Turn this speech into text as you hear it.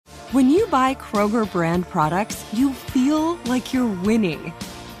When you buy Kroger brand products, you feel like you're winning.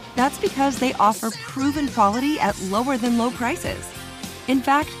 That's because they offer proven quality at lower than low prices. In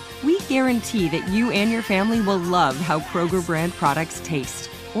fact, we guarantee that you and your family will love how Kroger brand products taste,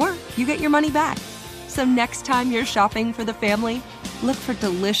 or you get your money back. So next time you're shopping for the family, look for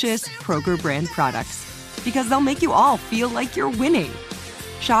delicious Kroger brand products, because they'll make you all feel like you're winning.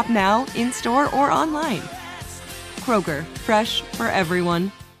 Shop now, in-store, or online. Kroger, fresh for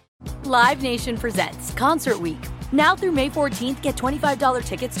everyone. Live Nation presents Concert Week. Now through May 14th, get $25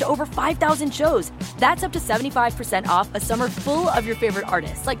 tickets to over 5,000 shows. That's up to 75% off a summer full of your favorite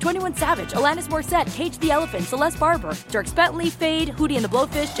artists like 21 Savage, Alanis Morissette, Cage the Elephant, Celeste Barber, Dierks Bentley, Fade, Hootie and the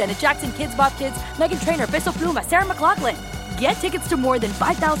Blowfish, Janet Jackson, Kids Bop Kids, Meghan Trainor, Peso Pluma, Sarah McLachlan. Get tickets to more than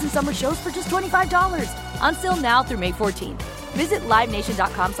 5,000 summer shows for just $25. Until now through May 14th. Visit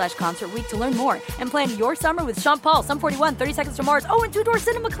LiveNation.com/Concert Week to learn more and plan your summer with Sean Paul, Sum 41, 30 Seconds to Mars, and Two Door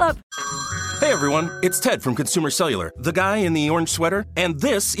Cinema Club. Hey everyone, it's Ted from Consumer Cellular, the guy in the orange sweater, and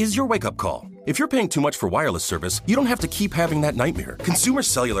this is your wake-up call. If you're paying too much for wireless service, you don't have to keep having that nightmare. Consumer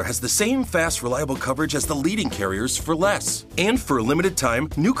Cellular has the same fast, reliable coverage as the leading carriers for less. And for a limited time,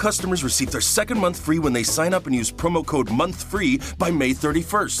 new customers receive their second month free when they sign up and use promo code MONTHFREE by May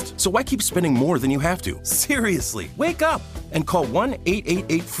 31st. So why keep spending more than you have to? Seriously, wake up and call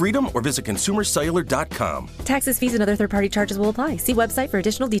 1-888-FREEDOM or visit consumercellular.com. Taxes, fees, and other third-party charges will apply. See website for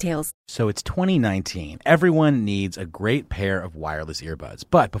additional details. So it's 2019. Everyone needs a great pair of wireless earbuds.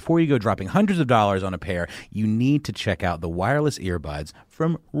 But before you go dropping hundreds of dollars on a pair, you need to check out the wireless earbuds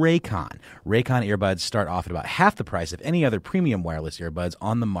from Raycon. Raycon earbuds start off at about half the price of any other premium wireless earbuds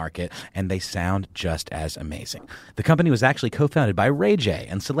on the market, and they sound just as amazing. The company was actually co-founded by Ray J,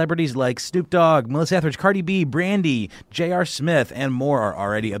 and celebrities like Snoop Dogg, Melissa Etheridge, Cardi B, Brandy, J.R. Smith, and more are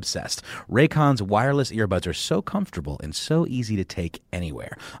already obsessed. Raycon's wireless earbuds are so comfortable and so easy to take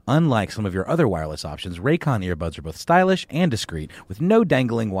anywhere. Unlike some of your other wireless options, Raycon earbuds are both stylish and discreet, with no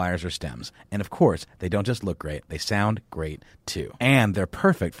dangling wires or stems. And of course, they don't just look great, they sound great too. And they're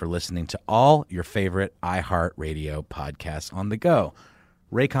perfect for listening to all your favorite iHeartRadio podcasts on the go.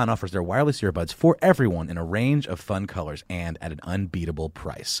 Raycon offers their wireless earbuds for everyone in a range of fun colors and at an unbeatable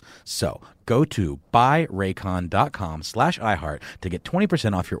price. So go to buyraycon.com/iHeart to get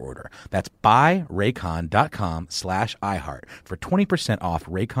 20% off your order. That's buyraycon.com/iHeart for 20% off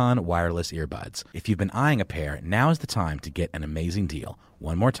Raycon wireless earbuds. If you've been eyeing a pair, now is the time to get an amazing deal.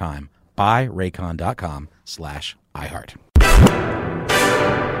 One more time, buyraycon.com/iHeart.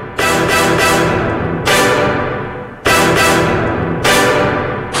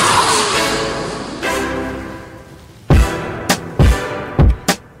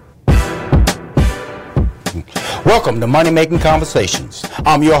 Welcome to Money Making Conversations.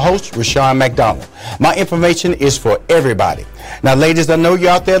 I'm your host, Rushion McDonald. My information is for everybody. Now, ladies, I know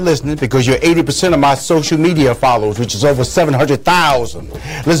you're out there listening because you're 80% of my social media followers, which is over 700,000.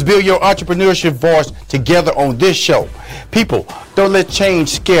 Let's build your entrepreneurship voice together on this show. People, don't let change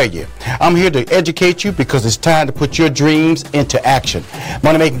scare you. I'm here to educate you because it's time to put your dreams into action.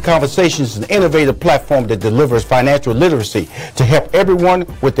 Money Making Conversations is an innovative platform that delivers financial literacy to help everyone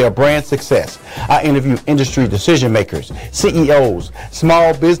with their brand success. I interview industry decision makers, CEOs,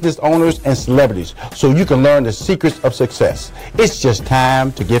 small business owners, and celebrities so you can learn the secrets of success. It's just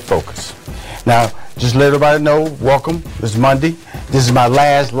time to get focused. Now, just let everybody know, welcome. This is Monday. This is my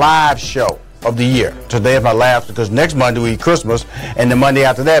last live show of the year. Today is my last because next Monday we eat Christmas, and the Monday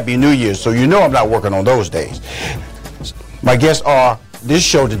after that be New Year's. So you know I'm not working on those days. My guests are this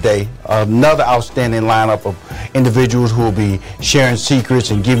show today, another outstanding lineup of individuals who will be sharing secrets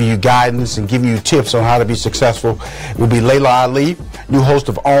and giving you guidance and giving you tips on how to be successful. It will be Layla Ali, new host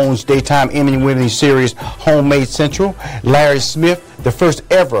of OWN's daytime Emmy-winning series Homemade Central. Larry Smith, the first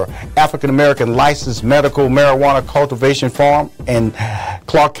ever African-American licensed medical marijuana cultivation farm in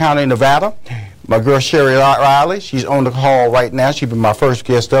Clark County, Nevada. My girl Sherry Riley, she's on the call right now. She's been my first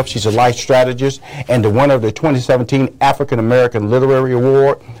guest up. She's a life strategist and the winner of the 2017 African American Literary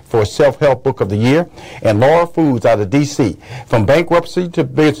Award for Self-Help Book of the Year. And Laura Foods out of D.C. From bankruptcy to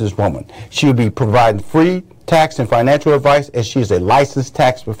businesswoman, she'll be providing free tax and financial advice as she is a licensed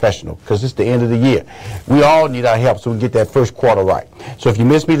tax professional because it's the end of the year. We all need our help so we can get that first quarter right. So if you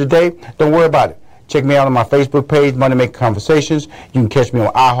miss me today, don't worry about it. Check me out on my Facebook page, Money Making Conversations. You can catch me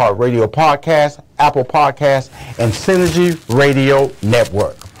on iHeartRadio Podcast, Apple Podcasts, and Synergy Radio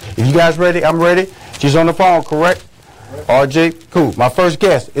Network. If you guys ready, I'm ready. She's on the phone, correct? RJ, cool. My first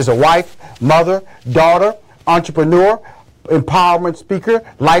guest is a wife, mother, daughter, entrepreneur, empowerment speaker,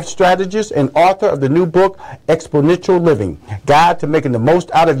 life strategist, and author of the new book, Exponential Living, Guide to Making the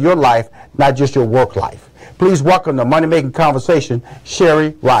Most Out of Your Life, not just your work life. Please welcome to Money Making Conversation,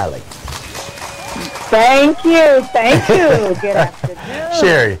 Sherry Riley. Thank you. Good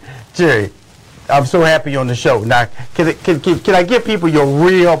afternoon. Sherry, I'm so happy you're on the show. Now, can I give people your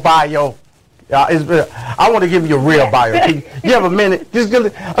real bio? I want to give you your real bio. You have a minute?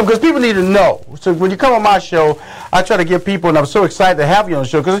 Because people need to know. So when you come on my show, I try to give people, and I'm so excited to have you on the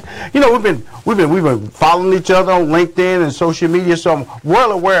show because we've been following each other on LinkedIn and social media, so I'm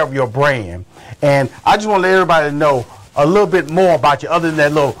well aware of your brand, and I just want to let everybody know a little bit more about you other than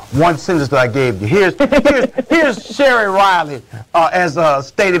that little one sentence that I gave you. Here's Sherry Riley, as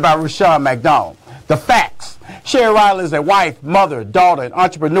stated by Rushion McDonald. The facts. Sherry Riley is a wife, mother, daughter, and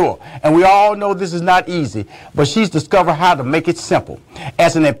entrepreneur. And we all know this is not easy, but she's discovered how to make it simple.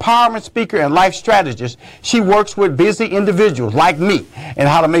 As an empowerment speaker and life strategist, she works with busy individuals like me and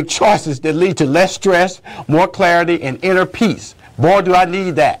how to make choices that lead to less stress, more clarity, and inner peace. Boy, do I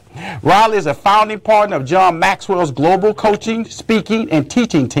need that. Riley is a founding partner of John Maxwell's global coaching, speaking, and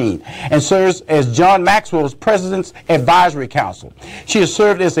teaching team and serves as John Maxwell's President's Advisory Council. She has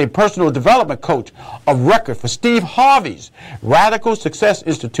served as a personal development coach of record for Steve Harvey's Radical Success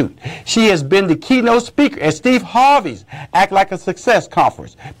Institute. She has been the keynote speaker at Steve Harvey's Act Like a Success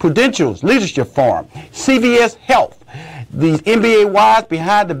Conference, Prudential's Leadership Forum, CVS Health, the NBA Wives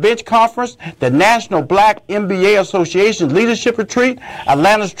Behind the Bench Conference, the National Black MBA Association Leadership Retreat,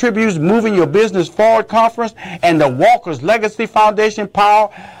 Atlanta's Tribune's Moving Your Business Forward Conference, and the Walker's Legacy Foundation Power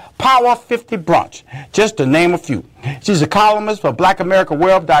 50 Brunch, just to name a few. She's a columnist for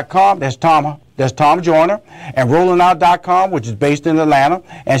BlackAmericaWealth.com. That's Tom Joyner, and RollingOut.com, which is based in Atlanta,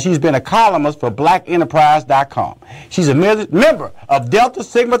 and she's been a columnist for BlackEnterprise.com. She's a member of Delta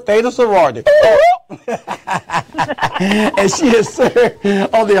Sigma Theta Sorority. And she has served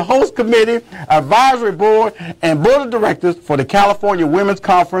on the host committee, advisory board, and board of directors for the California Women's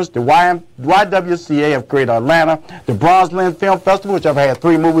Conference, the YWCA of Greater Atlanta, the Bronze Lens Film Festival, which I've had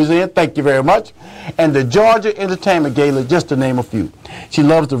 3 movies in, thank you very much, and the Georgia Entertainment Gala, just to name a few. She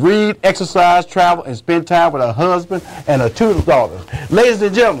loves to read, exercise, travel, and spend time with her husband and her 2 daughters. Ladies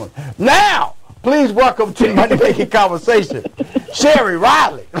and gentlemen, now, please welcome to Money Making Conversation, Sherry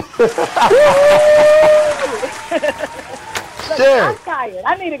Riley. Sherry. I'm tired.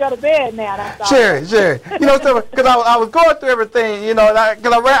 I need to go to bed now. Sherry. You know, because I was going through everything, you know,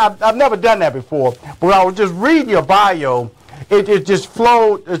 because I've never done that before. But when I was just reading your bio, it just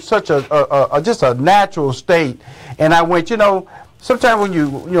flowed in such just a natural state. And I went, you know, sometimes when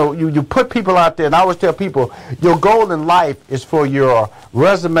you put people out there, and I always tell people, your goal in life is for your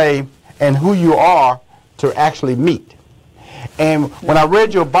resume and who you are to actually meet. And when I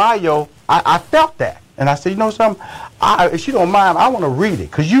read your bio, I felt that. And I said, you know something, if you don't mind, I want to read it.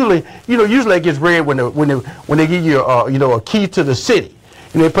 Because usually it gets read when they give you a key to the city.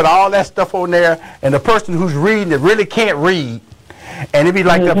 And they put all that stuff on there, and the person who's reading it really can't read. And it'd be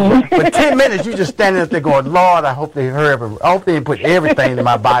like that for 10 minutes, you just standing up there going, Lord, I hope they put everything in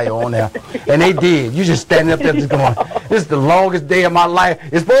my bio on there. And they did. You just standing up there just going, this is the longest day of my life.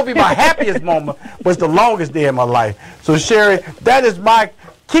 It's supposed to be my happiest moment, but it's the longest day of my life. So, Sherry, that is my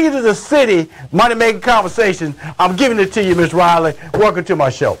key to the city, Money Making Conversation. I'm giving it to you, Ms. Riley. Welcome to my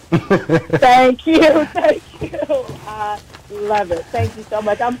show. Thank you. I love it. Thank you so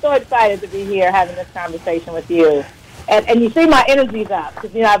much. I'm so excited to be here having this conversation with you. And you see my energy's up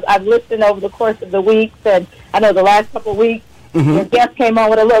because, you know, I've listened over the course of the weeks, and I know the last couple of weeks, your guest came on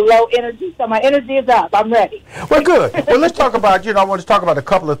with a little low energy, so my energy is up. I'm ready. Well, good. Well, let's talk about, I want to talk about a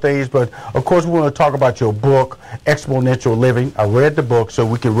couple of things, but, of course, we want to talk about your book, Exponential Living. I read the book so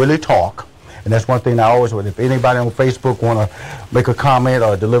we can really talk, and that's one thing I always want. If anybody on Facebook want to make a comment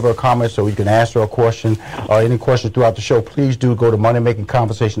or deliver a comment so you can answer a question or any questions throughout the show, please do go to Money Making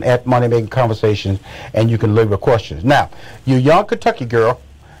Conversation at Money Making Conversations, and you can leave your questions. Now, you're a young Kentucky girl,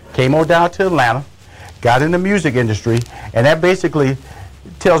 came on down to Atlanta, got in the music industry, and that basically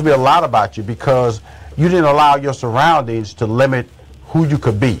tells me a lot about you because you didn't allow your surroundings to limit who you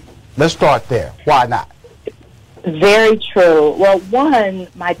could be. Let's start there. Why not? Very true. Well, one,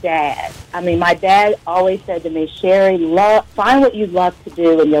 my dad. My dad always said to me, Sherry, find what you love to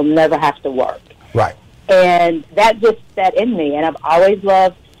do and you'll never have to work. Right. And that just set in me. And I've always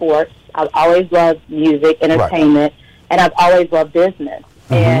loved sports. I've always loved music, entertainment, and I've always loved business.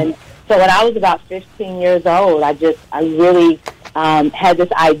 And so when I was about 15 years old, I really had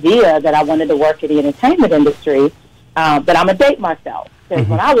this idea that I wanted to work in the entertainment industry, but I'm going to date myself. Because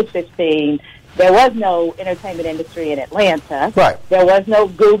when I was 15, there was no entertainment industry in Atlanta. Right. There was no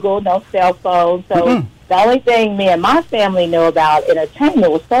Google, no cell phone. So the only thing me and my family knew about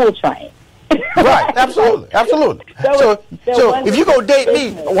entertainment was Soul Train. Right, absolutely. So if you go date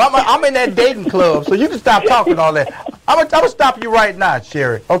me, well, I'm in that dating club, so you can stop talking all that. I'm gonna stop you right now,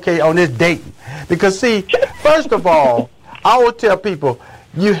 Sherry. Okay, on this dating, because see, first of all, I will tell people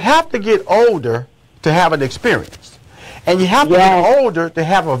you have to get older to have an experience, and you have to get older to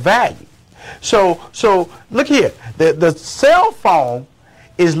have a value. So look here, the cell phone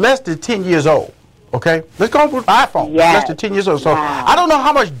is less than 10 years old. Okay, let's go with iPhone. Yes. Less than 10 years old. So I don't know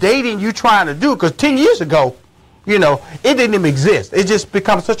how much dating you trying to do, because 10 years ago, you know, it didn't even exist. It just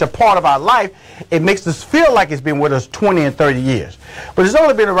becomes such a part of our life. It makes us feel like it's been with us 20 and 30 years. But it's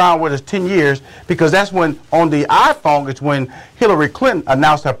only been around with us 10 years because that's when, on the iPhone, it's when Hillary Clinton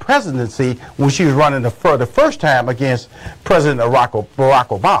announced her presidency when she was running for the first time against President Barack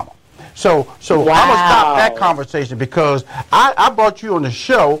Obama. So I'm going to stop that conversation because I brought you on the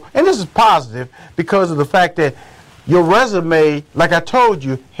show, and this is positive because of the fact that your resume, like I told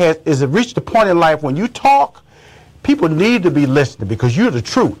you, is reached the point in life when you talk, people need to be listening because you're the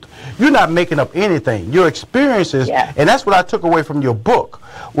truth. You're not making up anything. Your experiences, and that's what I took away from your book,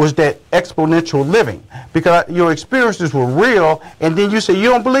 was that exponential living, because your experiences were real, and then you say, you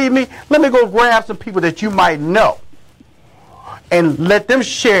don't believe me? Let me go grab some people that you might know and let them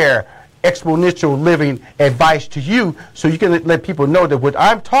share exponential living advice to you so you can let people know that what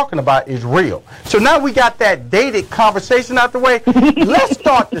I'm talking about is real. So now we got that dated conversation out the way. Let's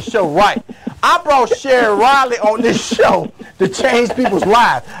start the show right. I brought Sherry Riley on this show to change people's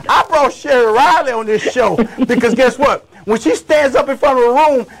lives. I brought Sherry Riley on this show because guess what? When she stands up in front of a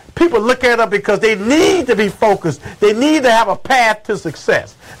room, people look at her because they need to be focused. They need to have a path to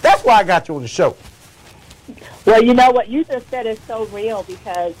success. That's why I got you on the show. Well, you know what you just said is so real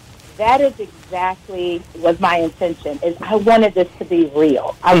because that is exactly was my intention. Is I wanted this to be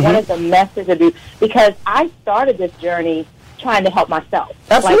real. I wanted the message to be, because I started this journey trying to help myself.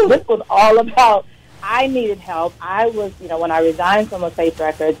 Absolutely. Like, this was all about, I needed help. I was, you know, when I resigned from LaFace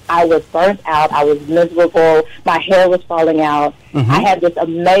Records, I was burnt out. I was miserable. My hair was falling out. I had this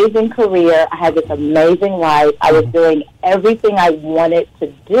amazing career. I had this amazing life. I was doing everything I wanted to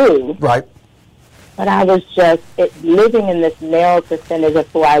do. Right. But I was just living in this narrow percentage of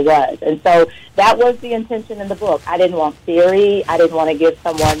who I was. And so that was the intention in the book. I didn't want theory. I didn't want to give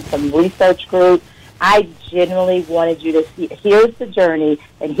someone some research group. I genuinely wanted you to see, here's the journey,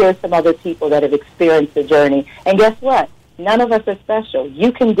 and here's some other people that have experienced the journey. And guess what? None of us are special.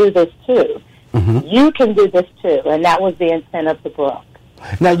 You can do this too. You can do this too. And that was the intent of the book.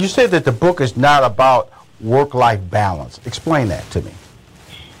 Now, you said that the book is not about work-life balance. Explain that to me.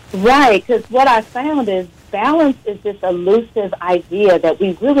 Right, because what I found is balance is this elusive idea that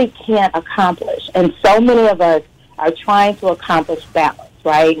we really can't accomplish. And so many of us are trying to accomplish balance,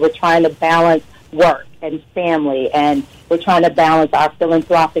 right? We're trying to balance work and family, and we're trying to balance our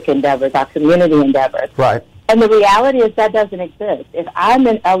philanthropic endeavors, our community endeavors. Right. And the reality is that doesn't exist. If I'm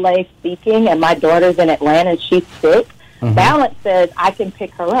in L.A. speaking and my daughter's in Atlanta and she's sick, balance says I can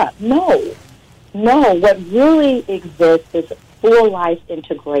pick her up. No, what really exists is full life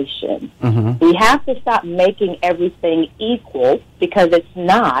integration. We have to stop making everything equal because it's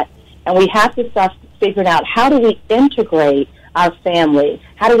not, and we have to start figuring out how do we integrate our family,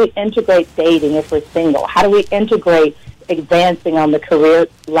 how do we integrate dating if we're single, how do we integrate advancing on the career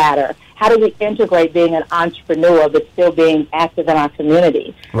ladder, how do we integrate being an entrepreneur but still being active in our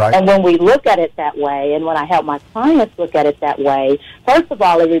community. Right. And when we look at it that way, and when I help my clients look at it that way, first of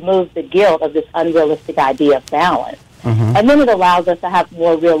all, it removes the guilt of this unrealistic idea of balance. And then it allows us to have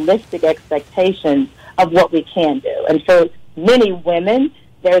more realistic expectations of what we can do. And for many women,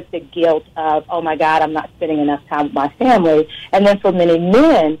 there's the guilt of, oh, my God, I'm not spending enough time with my family. And then for many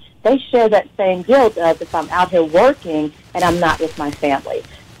men, they share that same guilt of if I'm out here working and I'm not with my family.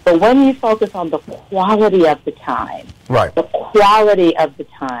 But when you focus on the quality of the time, the quality of the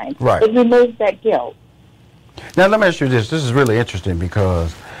time, it removes that guilt. Now, let me ask you this. This is really interesting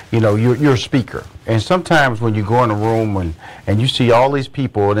because, you know, you're a speaker. And sometimes when you go in a room and you see all these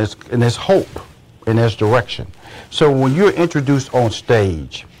people and there's hope and there's direction. So when you're introduced on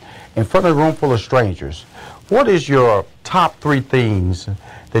stage in front of a room full of strangers, what is your top 3 things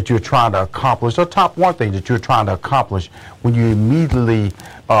that you're trying to accomplish, or top 1 thing that you're trying to accomplish when you immediately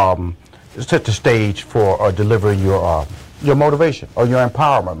set the stage for delivering your motivation or your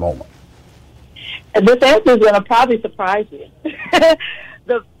empowerment moment? This answer is going to probably surprise you.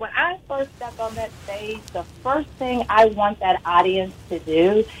 When I first step on that stage, the first thing I want that audience to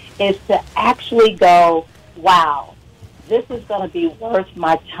do is to actually go, wow, this is going to be worth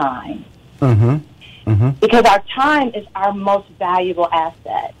my time. Because our time is our most valuable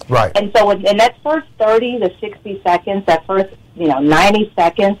asset. Right. And so in that first 30 to 60 seconds, that first 90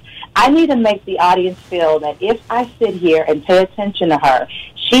 seconds, I need to make the audience feel that if I sit here and pay attention to her,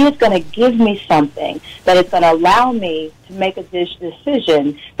 she is going to give me something that is going to allow me to make a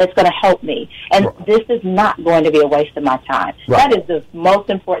decision that's going to help me. And this is not going to be a waste of my time. That is the most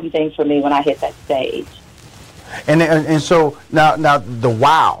important thing for me when I hit that stage. And so now the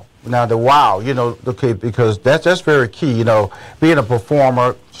wow. Now the wow, you know, okay, because that's very key. You know, being a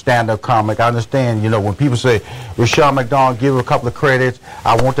performer, stand-up comic, I understand. You know, when people say Rushion McDonald, give her a couple of credits,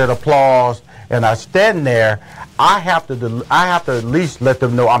 I want that applause, and I stand there, I have to at least let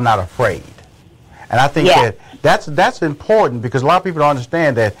them know I'm not afraid. And I think that's important, because a lot of people don't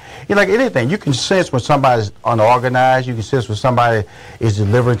understand that. You know, like anything, you can sense when somebody's unorganized. You can sense when somebody is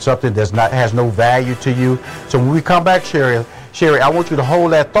delivering something that's has no value to you. So when we come back, Sherry, I want you to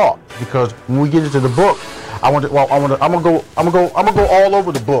hold that thought, because when we get into the book, I'm gonna go all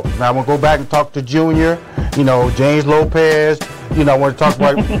over the book. Now I'm gonna go back and talk to Junior, you know, James Lopez. You know, I want to talk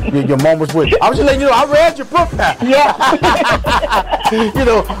about your moments with. I was just letting you know, I read your book now. Yeah. You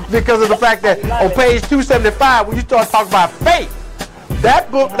know, because of the fact that on page 275, when you start talking about faith,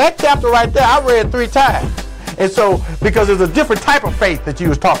 that book, that chapter right there, I read 3 times. And so, because there's a different type of faith that you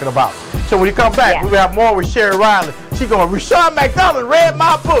was talking about. So when you come back, we'll have more with Sherry Riley. She's going, Rushion McDonald read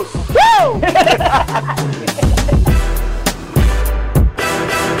my book. Woo!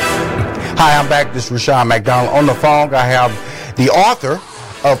 Hi, I'm back. This is Rushion McDonald. On the phone, I have the author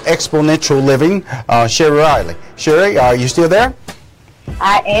of Exponential Living, Sherry Riley. Sherry, are you still there?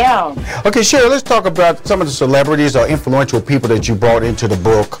 I am. Okay, Sherry, let's talk about some of the celebrities or influential people that you brought into the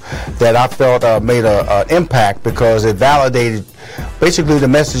book that I felt made an impact, because it validated basically the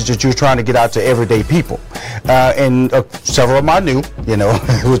message that you're trying to get out to everyday people. And several of them I knew, you know,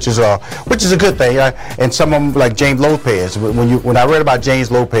 which is a good thing. And some of them, like James Lopez. When I read about James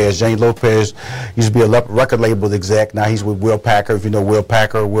Lopez used to be a record label exec. Now he's with Will Packer. If you know Will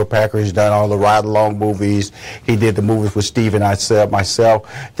Packer, he's done all the Ride Along movies. He did the movies with Steve and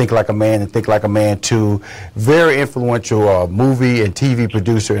myself, Think Like a Man and Think Like a Man 2. Very influential movie and TV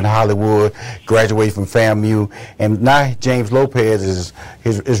producer in Hollywood. Graduated from FAMU, and now James Lopez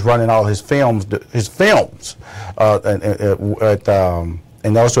is running all his films,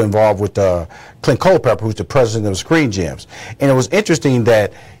 and also involved with Clint Culpepper, who's the president of Screen Gems. And it was interesting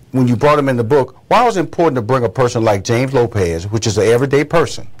that when you brought him in the book, why was it important to bring a person like James Lopez, which is an everyday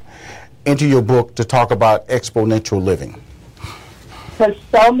person, into your book to talk about exponential living? Because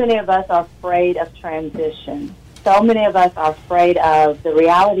so many of us are afraid of transition. So many of us are afraid of, the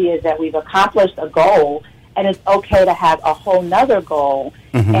reality is that we've accomplished a goal, and it's okay to have a whole nother goal.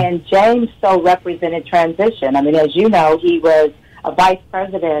 Mm-hmm. And James so represented transition. I mean, as you know, he was a vice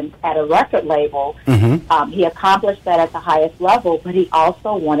president at a record label. Mm-hmm. He accomplished that at the highest level, but he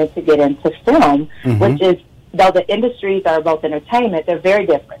also wanted to get into film, mm-hmm. which is, though the industries are both entertainment, they're very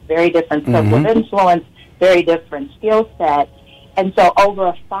different circles mm-hmm. of influence, very different skill set. And so over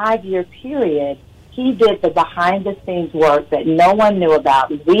a 5-year period, he did the behind-the-scenes work that no one knew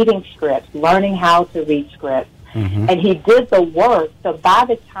about, reading scripts, learning how to read scripts. Mm-hmm. And he did the work, so by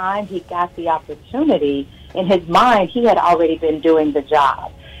the time he got the opportunity, in his mind, he had already been doing the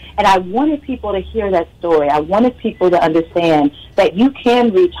job. And I wanted people to hear that story. I wanted people to understand that you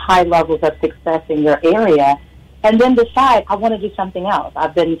can reach high levels of success in your area and then decide, I want to do something else.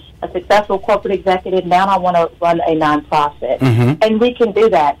 I've been a successful corporate executive. Now I want to run a nonprofit. Mm-hmm. And we can do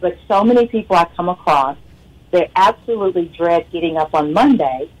that. But so many people I come across, they absolutely dread getting up on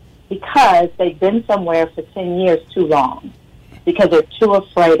Monday because they've been somewhere for 10 years too long, because they're too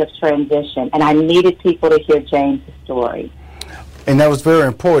afraid of transition. And I needed people to hear James' story. And that was very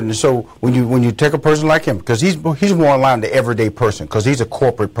important. So when you take a person like him, because he's more in line with the everyday person, because he's a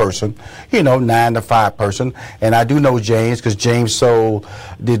corporate person, 9 to 5 person. And I do know James, because James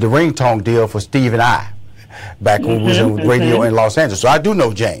did the ringtone deal for Steve and I back when we was in radio in Los Angeles. So I do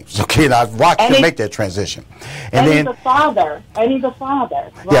know James. Okay, and I've watched him make that transition. And then, he's a father. And he's a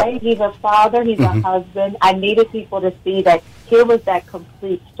father, right? Yeah. He's a father. He's a husband. I needed people to see that here was that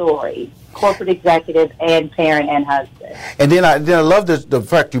complete story. Corporate executive and parent and husband. And then I love the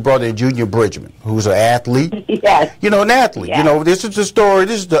fact you brought in Junior Bridgman, who's an athlete. Yes. An athlete. Yes. This is the story.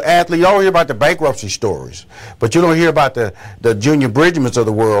 This is the athlete. You always hear about the bankruptcy stories, but you don't hear about the Junior Bridgmans of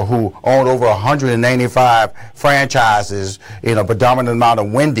the world who own over 195 franchises, predominant amount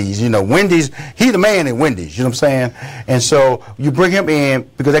of Wendy's. Wendy's, he's the man in Wendy's, you know what I'm saying? And so you bring him in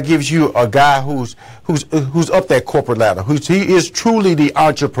because that gives you a guy who's up that corporate ladder, he is truly the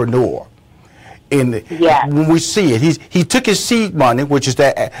entrepreneur. When we see it, he took his seed money, which was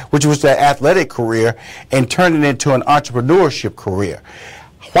that athletic career, and turned it into an entrepreneurship career.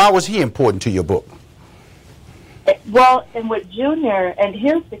 Why was he important to your book? Well, and with Junior, and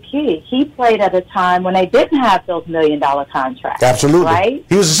here's the key, he played at a time when they didn't have those $1 million contracts. Absolutely. Right?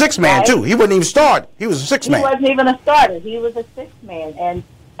 He was a six man, too. He wouldn't even start. He was a six man. He wasn't even a starter. He was a six man.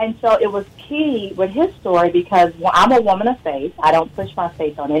 And so it was key with his story because I'm a woman of faith. I don't push my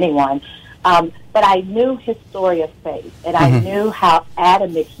faith on anyone. But I knew his story of faith, and I knew how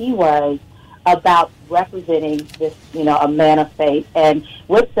adamant he was about representing this, a man of faith. And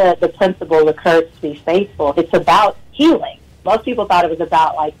with the principle, the courage to be faithful, it's about healing. Most people thought it was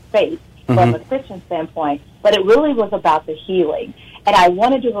about, like, faith from a Christian standpoint, but it really was about the healing. And I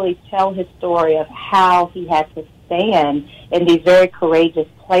wanted to really tell his story of how he had to stand in these very courageous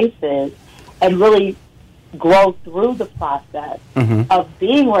places and really grow through the process of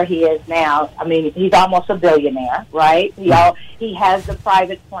being where he is now. I mean, he's almost a billionaire, right? He has the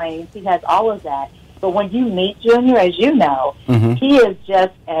private planes. He has all of that. But when you meet Junior, as you know, he is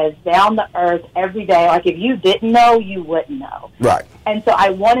just as down to earth every day. Like, if you didn't know, you wouldn't know. Right. And so I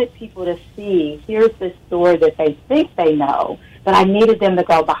wanted people to see, here's this story that they think they know, but I needed them to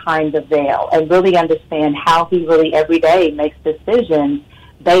go behind the veil and really understand how he really every day makes decisions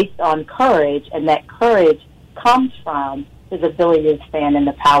based on courage, and that courage comes from his ability to stand in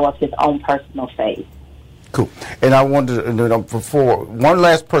the power of his own personal faith. Cool. And I wanted to, before, one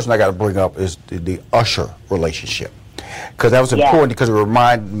last person I got to bring up is the Usher relationship. Because that was important because it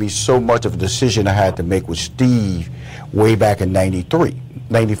reminded me so much of a decision I had to make with Steve way back in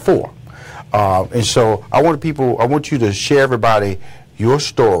 94. And so I want you to share everybody your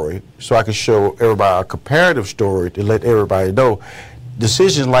story so I can show everybody a comparative story to let everybody know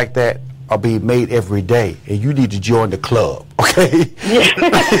decisions like that are being made every day, and you need to join the club, okay?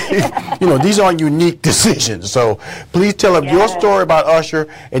 These aren't unique decisions. So please tell them your story about Usher,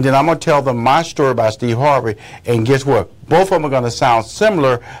 and then I'm going to tell them my story about Steve Harvey. And guess what? Both of them are going to sound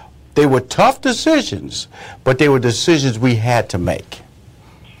similar. They were tough decisions, but they were decisions we had to make.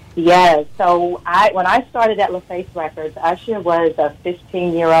 Yes. So when I started at LaFace Records, Usher was a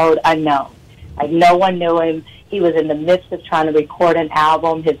 15-year-old unknown. Like, no one knew him. He was in the midst of trying to record an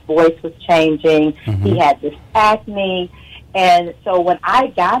album. His voice was changing. He had this acne. And so when I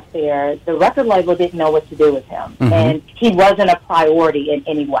got there, the record label didn't know what to do with him. And he wasn't a priority in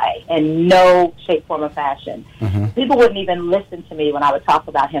any way, in no shape, form, or fashion. People wouldn't even listen to me when I would talk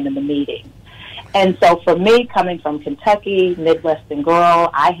about him in the meetings. And so for me, coming from Kentucky, Midwestern girl,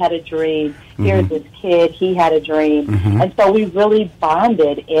 I had a dream. Here's this kid, he had a dream. And so we really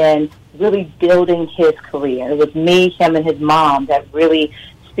bonded in really building his career. It was me, him, and his mom that really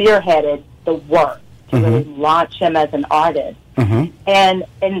spearheaded the work to really launch him as an artist. And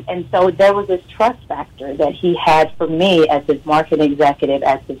so there was this trust factor that he had for me as his marketing executive,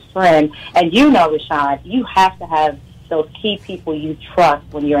 as his friend. And Rashawn, you have to have those key people you trust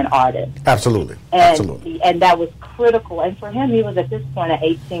when you're an artist. Absolutely. And that was critical. And for him, he was at this point an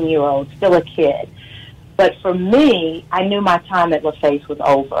 18-year-old, still a kid. But for me, I knew my time at LaFace was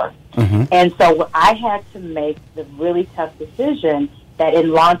over. And so I had to make the really tough decision that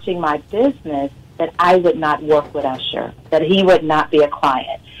in launching my business, that I would not work with Usher, that he would not be a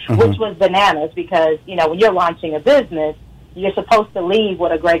client, which was bananas because, when you're launching a business, you're supposed to leave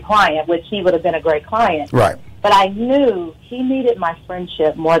with a great client, which he would have been a great client. Right. But I knew he needed my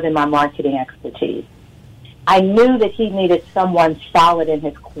friendship more than my marketing expertise. I knew that he needed someone solid in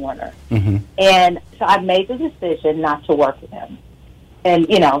his corner. And so I made the decision not to work with him. And,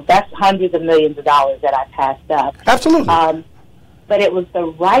 that's hundreds of millions of dollars that I passed up. Absolutely. But it was the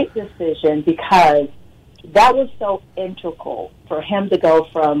right decision because that was so integral for him to go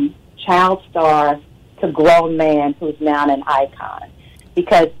from child star to grown man who's now an icon.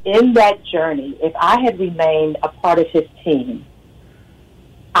 Because in that journey, if I had remained a part of his team,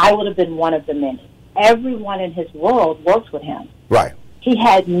 I would have been one of the many. Everyone in his world worked with him. Right. He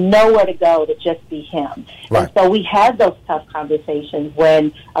had nowhere to go to just be him. Right. And so we had those tough conversations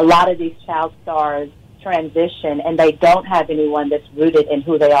when a lot of these child stars transition and they don't have anyone that's rooted in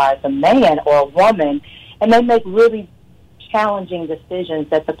who they are as a man or a woman, and they make really challenging decisions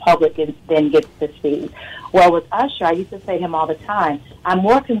that the public then gets to see. Well, with Usher, I used to say to him all the time, I'm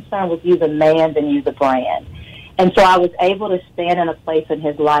more concerned with you the man than you the brand. And so I was able to stand in a place in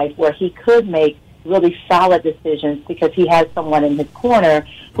his life where he could make really solid decisions because he had someone in his corner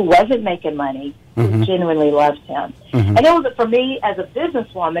who wasn't making money, who genuinely loved him. And it was, for me as a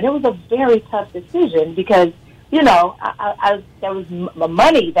businesswoman, it was a very tough decision because, there was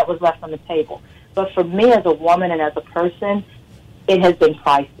money that was left on the table. But for me as a woman and as a person, it has been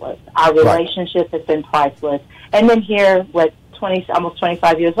priceless. Our relationship has been priceless. And then here, almost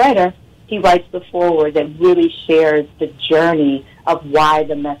 25 years later, he writes the foreword that really shares the journey of why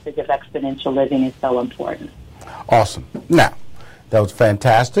the message of exponential living is so important. Awesome. Now, that was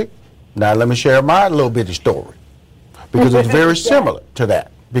fantastic. Now, let me share my little bitty story, because it's very similar to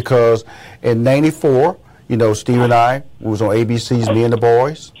that. Because in '94, you know, Steve and I was on ABC's Me and the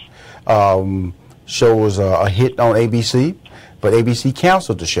Boys. Show was a hit on ABC, but ABC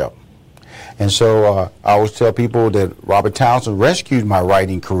canceled the show. And so I always tell people that Robert Townsend rescued my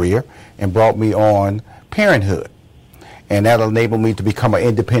writing career and brought me on Parenthood. And that enabled me to become an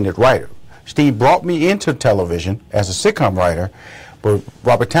independent writer. Steve brought me into television as a sitcom writer, but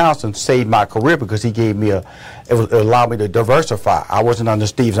Robert Townsend saved my career because he gave me it allowed me to diversify. I wasn't under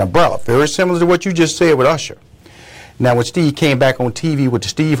Steve's umbrella. Very similar to what you just said with Usher. Now, when Steve came back on TV with the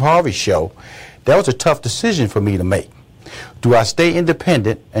Steve Harvey Show, that was a tough decision for me to make. Do I stay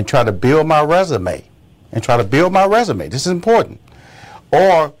independent and try to build my resume? This is important.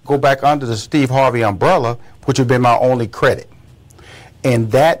 Or go back under the Steve Harvey umbrella, which would be my only credit.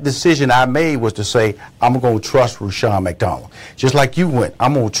 And that decision I made was to say, I'm going to trust Rushion McDonald. Just like you went,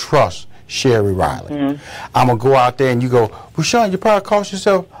 I'm going to trust Sherry Riley. Mm-hmm. I'm going to go out there and you go, Rushion, you probably cost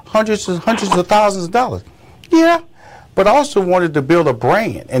yourself hundreds of thousands of dollars. Yeah, but I also wanted to build a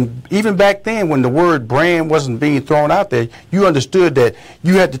brand. And even back then, when the word brand wasn't being thrown out there, you understood that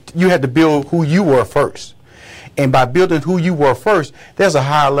you had to build who you were first. And by building who you were first, there's a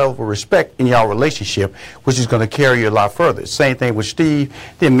higher level of respect in your relationship, which is going to carry you a lot further. Same thing with Steve.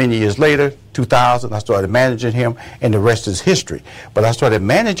 Then many years later, 2000, I started managing him, and the rest is history. But I started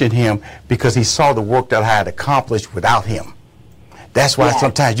managing him because he saw the work that I had accomplished without him. That's why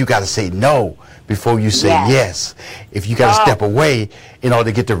sometimes you got to say no before you say yes. If you got to step away in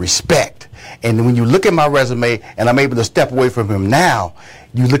order to get the respect. And when you look at my resume, and I'm able to step away from him now,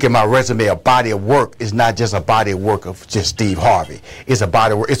 you look at my resume, a body of work is not just a body of work of just Steve Harvey. It's a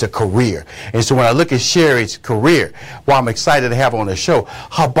body of work, it's a career. And so when I look at Sherry's career, what I'm excited to have on the show,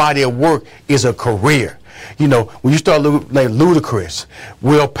 her body of work is a career. You know, when you start looking like Ludacris,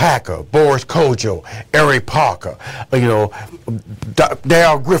 Will Packer, Boris Kodjoe, Eric Parker, you know,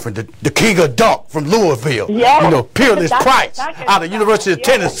 Darryl Griffin, the king of dunk from Louisville, you know, Peerless Price out of University of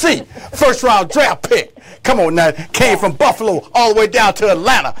Tennessee, first round draft pick. Come on now, came from Buffalo all the way down to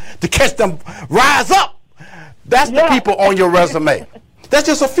Atlanta to catch them rise up. That's the people on your resume. That's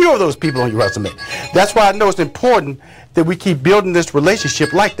just a few of those people on your resume. That's why I know it's important that we keep building this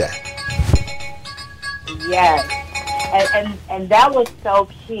relationship like that. Yes, and that was so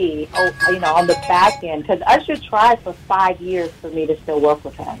key, you know, on the back end, because Usher tried for 5 years for me to still work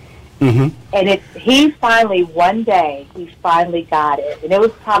with him. Mm-hmm. And he finally, one day, he finally got it. And it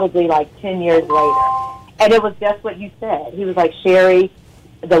was probably like 10 years later. And it was just what you said. He was like, Sherry,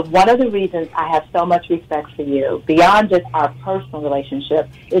 one of the reasons I have so much respect for you, beyond just our personal relationship,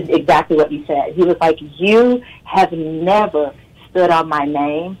 is exactly what you said. He was like, you have never stood on my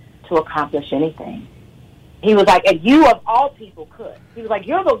name to accomplish anything. He was like, and you of all people could. He was like,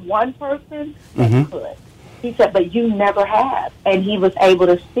 you're the one person that could. He said, but you never have. And he was able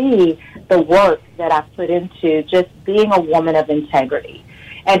to see the work that I put into just being a woman of integrity.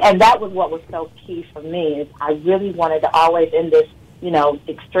 And that was what was so key for me, is I really wanted to always, in this, you know,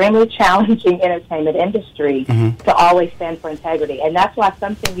 extremely challenging entertainment industry, to always stand for integrity. And that's why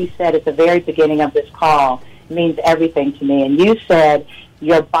something you said at the very beginning of this call means everything to me. And you said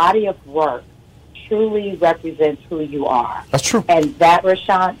your body of work truly represents who you are. That's true. And that,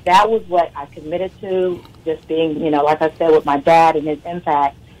 Rushion, that was what I committed to, just being, you know, like I said, with my dad and his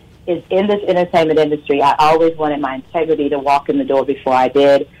impact, is in this entertainment industry, I always wanted my integrity to walk in the door before I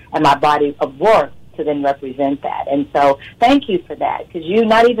did, and my body of work to then represent that. And so thank you for that, because you,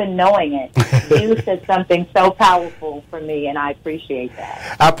 not even knowing it, you said something so powerful for me, and I appreciate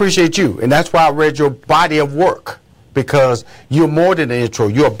that. I appreciate you, and that's why I read your body of work. Because you're more than an intro,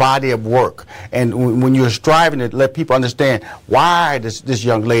 you're a body of work. And when you're striving to let people understand why this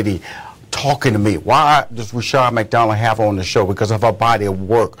young lady talking to me, why does Rushion McDonald have her on the show? Because of her body of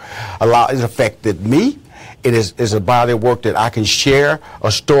work. It affected me. It is a body of work that I can share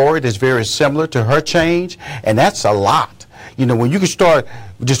a story that's very similar to her change, and that's a lot. You know, when you can start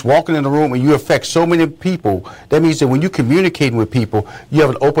just walking in the room and you affect so many people, that means that when you're communicating with people, you have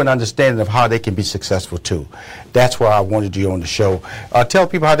an open understanding of how they can be successful too. That's why I wanted you on the show. Tell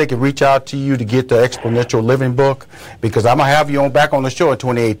people how they can reach out to you to get the Exponential Living book, because I'm going to have you back on the show in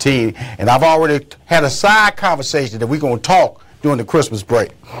 2018, and I've already had a side conversation that we're going to talk during the Christmas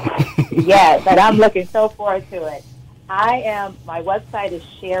break. Yes, and I'm looking so forward to it. My website is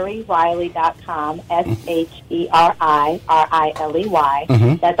SherryRiley.com, SherryRiley.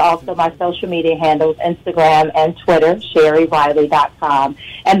 That's also my social media handles, Instagram and Twitter, SherryRiley.com.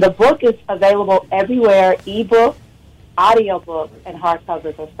 And the book is available everywhere ebook audiobooks and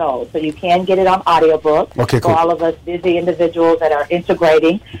hardcovers are sold. So you can get it on audiobook for all of us busy individuals that are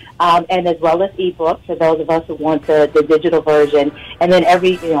integrating, and as well as ebook for those of us who want the digital version. And then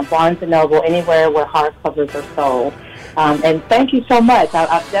every, Barnes & Noble, anywhere where hardcovers are sold. And thank you so much.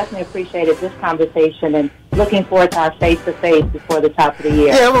 I've definitely appreciated this conversation and looking forward to our face-to-face before the top of the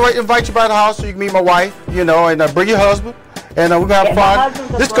year. Yeah, we'll invite you by the house so you can meet my wife, and bring your husband. And we're going to have fun.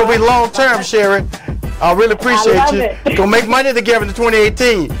 This is going to be long-term, Sherry. I really appreciate you. We're going to make money together in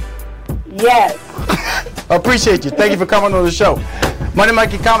 2018. Yes. I appreciate you. Thank you for coming on the show. Money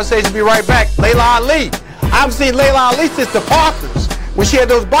Monkey Conversation. Be right back. Layla Ali. I haven't seen Layla Ali since the Parkers when she had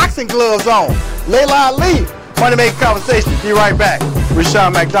those boxing gloves on. Layla Ali. Money Making Conversation. Be right back.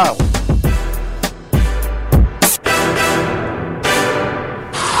 Rushion McDonald.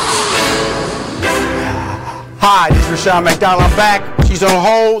 Hi, this is Rushion McDonald. I'm back. She's on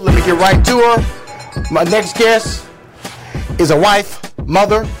hold. Let me get right to her. My next guest is a wife,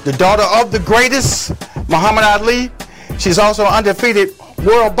 mother, the daughter of the greatest, Muhammad Ali. She's also an undefeated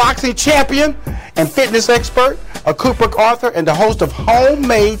world boxing champion and fitness expert, a cookbook author, and the host of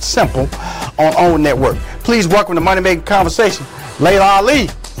Homemade Simple on OWN Network. Please welcome to Money Making Conversation, Layla Ali.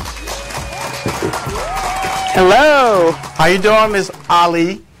 Hello. How you doing, Miss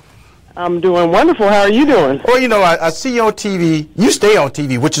Ali? I'm doing wonderful. How are you doing? Well, I see you on TV. You stay on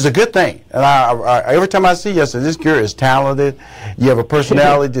TV, which is a good thing. And I every time I see you, I say, this girl is talented. You have a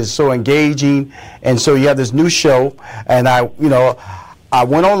personality that's so engaging. And so you have this new show. And I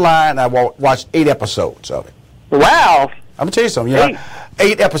went online and I watched 8 episodes of it. Wow. I'm going to tell you something.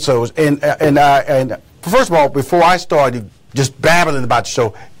 8 episodes. And first of all, before I started just babbling about the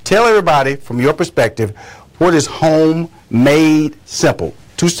show, tell everybody from your perspective, what is Homemade Simple?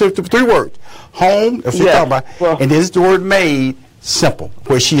 3 words. Home, if we talk about, and then it's the word made simple,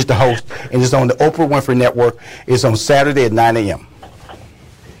 where she's the host, and it's on the Oprah Winfrey Network. It's on Saturday at 9 a.m.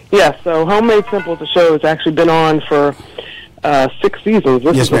 Yes, so Homemade Simple, the show, has actually been on for 6 seasons.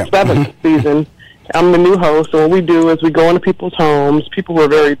 This is the 7th season. I'm the new host, so what we do is we go into people's homes. People who are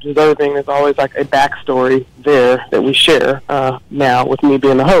very deserving, there's always like a backstory there that we share now with me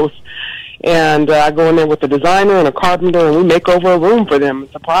being the host. And I go in there with a designer and a carpenter, and we make over a room for them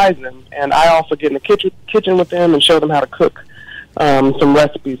and surprise them. And I also get in the kitchen with them and show them how to cook some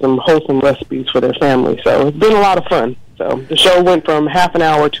recipes, some wholesome recipes for their family. So it's been a lot of fun. So the show went from half an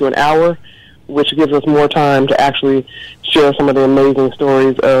hour to an hour, which gives us more time to actually share some of the amazing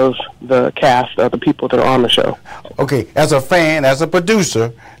stories of the cast, of the people that are on the show. Okay, as a fan, as a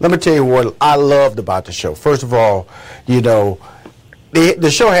producer, let me tell you what I loved about the show. First of all, the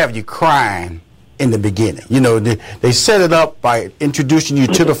show have you crying in the beginning. They set it up by introducing you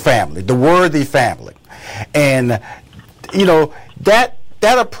to the family, the worthy family. And,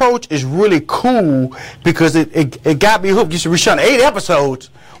 that approach is really cool because it got me hooked. You said, Rushion, 8 episodes.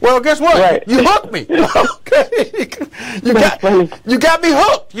 Well, guess what? Right. You hooked me. Okay. You got me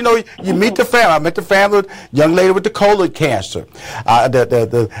hooked. You meet the family. I met the family, young lady with the colon cancer.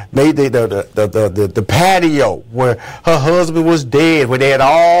 The patio where her husband was dead, where they had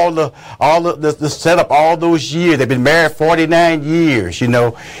all the setup all those years. They've been married 49 years. He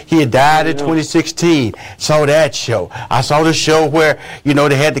had died in 2016. Saw that show. I saw the show where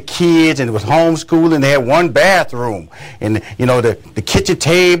they had the kids and it was homeschooling. They had one bathroom and the kitchen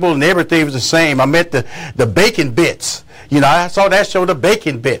table and everything was the same. I met the Bacon Bits. I saw that show, The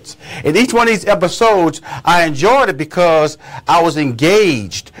Bacon Bits. And each one of these episodes, I enjoyed it because I was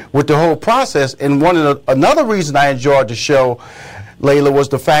engaged with the whole process. And another reason I enjoyed the show, Layla, was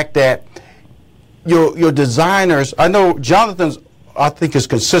the fact that your designers, I know Jonathan's, I think, is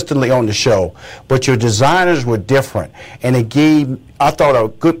consistently on the show, but your designers were different, and it gave, I thought, a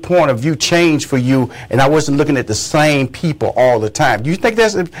good point of view change for you, and I wasn't looking at the same people all the time. Do you think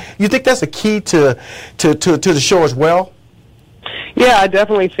that's a key to the show as well? Yeah, I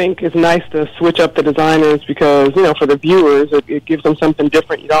definitely think it's nice to switch up the designers because, for the viewers, it gives them something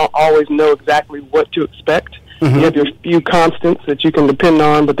different. You don't always know exactly what to expect. Mm-hmm. You have your few constants that you can depend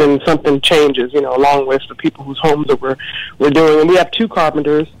on, but then something changes, along with the people whose homes that we're doing. And we have 2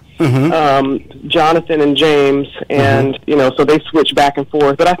 carpenters, Jonathan and James, and, so they switch back and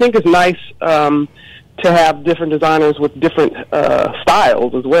forth. But I think it's nice to have different designers with different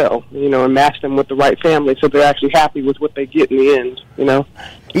styles as well, and match them with the right family so they're actually happy with what they get in the end,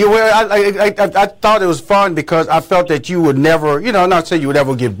 Yeah, well, I thought it was fun because I felt that you would never, I'm not saying you would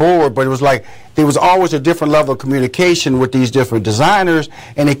ever get bored, but it was like there was always a different level of communication with these different designers,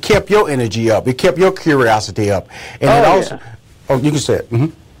 and it kept your energy up. It kept your curiosity up. And it also, you can say it.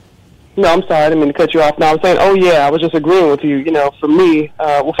 Mm-hmm. No, I'm sorry, I didn't mean to cut you off. No, I was saying, oh yeah, I was just agreeing with you. You know, for me,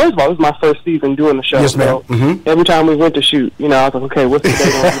 well, first of all, this is my first season doing the show. Yes, ma'am. So every time we went to shoot, you know, I was like, okay, what's the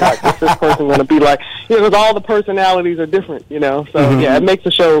day going to be like? What's this person going to be like? You know, because all the personalities are different, you know. So, yeah, it makes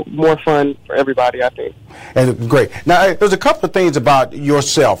the show more fun for everybody, I think. And great. Now, there's a couple of things about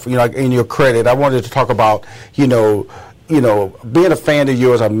yourself, you know, in your credit. I wanted to talk about, you know, being a fan of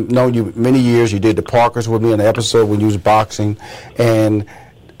yours. I've known you many years. You did the Parkers with me in an episode when you was boxing, and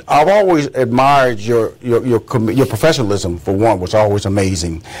I've always admired your professionalism, for one, was always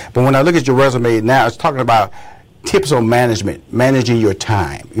amazing. But when I look at your resume now, it's talking about tips on managing your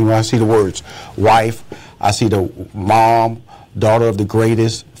time. You know, I see the words wife, I see the mom, daughter of the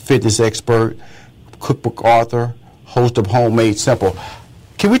greatest, fitness expert, cookbook author, host of Homemade Simple.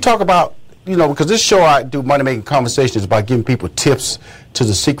 Can we talk about, you know, because this show I do, Money Making Conversations, about giving people tips to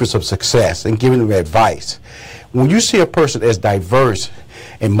the secrets of success and giving them advice. When you see a person as diverse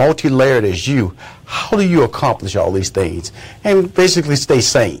and multi-layered as you, how do you accomplish all these things and basically stay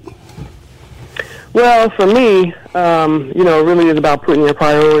sane? Well, for me, you know, it really is about putting your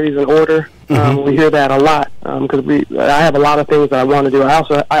priorities in order. We hear that a lot because I have a lot of things that I want to do. I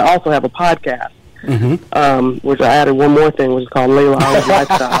also have a podcast, which I added one more thing, which is called Layla Ali's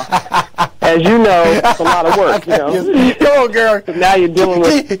Lifestyle. As you know, it's a lot of work, you know. Go on, girl. Now you're dealing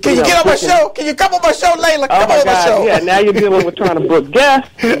with... Can you get on my show? Can you come on my show, Layla? Come on my show. Yeah, now you're dealing with trying to book guests,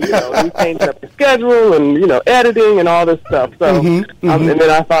 and, you know, you change up the schedule, and, you know, editing and all this stuff. So, and then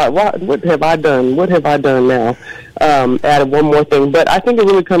I thought, what have I done? What have I done now? Added one more thing. But I think it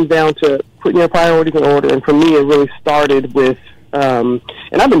really comes down to putting your priorities in order, and for me, it really started with... and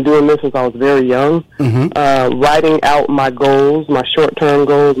I've been doing this since I was very young, writing out my goals, my short-term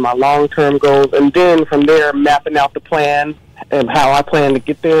goals, my long-term goals, and then from there mapping out the plan and how I plan to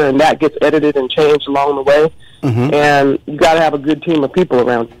get there, and that gets edited and changed along the way. And you got to have a good team of people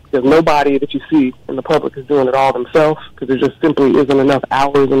around you, because nobody that you see in the public is doing it all themselves, because there just simply isn't enough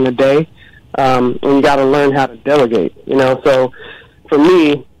hours in the day, and you got to learn how to delegate, you know. So for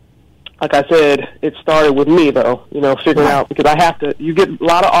me, like I said, it started with me, though, you know, figuring out, because you get a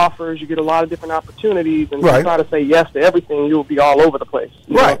lot of offers, you get a lot of different opportunities, and if you try to say yes to everything, you'll be all over the place.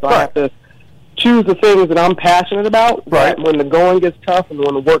 You know? So I have to choose the things that I'm passionate about, that when the going gets tough and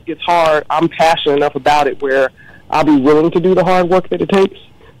when the work gets hard, I'm passionate enough about it where I'll be willing to do the hard work that it takes,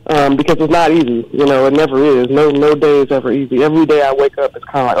 because it's not easy, you know, it never is. No day is ever easy. Every day I wake up, it's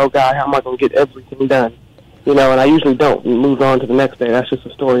kind of like, oh, God, how am I going to get everything done? You know, and I usually don't move on to the next day. That's just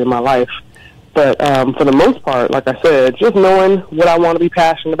a story of my life. But for the most part, like I said, just knowing what I want to be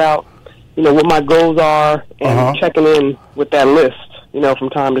passionate about, you know, what my goals are, and checking in with that list, you know, from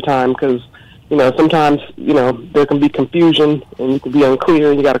time to time. Because, you know, sometimes, you know, there can be confusion and you can be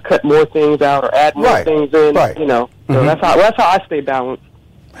unclear and you got to cut more things out or add more things in, you know. So that's how I stay balanced.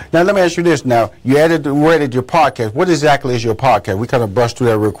 Now, let me ask you this. Now, you added your podcast. What exactly is your podcast? We kind of brushed through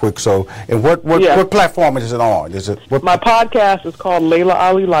that real quick. So, and what platform is it on? My podcast is called Layla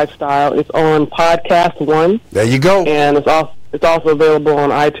Ali Lifestyle. It's on Podcast One. There you go. And it's also available on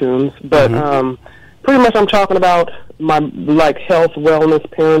iTunes. But pretty much, I'm talking about my health, wellness,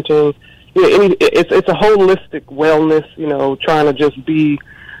 parenting. You know, it's a holistic wellness. You know, trying to just be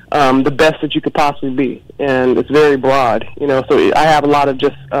the best that you could possibly be, and it's very broad, you know, so I have a lot of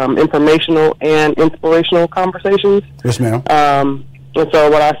just informational and inspirational conversations. Yes, ma'am. And so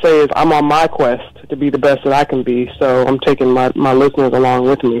what I say is I'm on my quest to be the best that I can be, so I'm taking my listeners along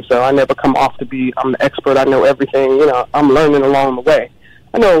with me, so I never come off to be, I'm the expert, I know everything, you know, I'm learning along the way.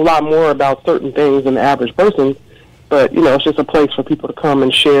 I know a lot more about certain things than the average person, but, you know, it's just a place for people to come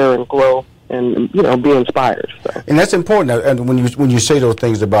and share and grow and, you know, be inspired. So. And that's important. And when you say those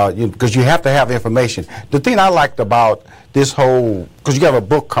things about, because you have to have information. The thing I liked about this whole, because you have a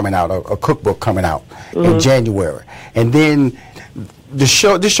book coming out, a cookbook coming out in January, and then this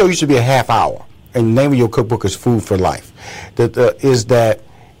show used to be a half hour, and the name of your cookbook is Food for Life. Is that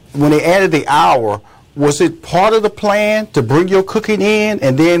when they added the hour, was it part of the plan to bring your cooking in,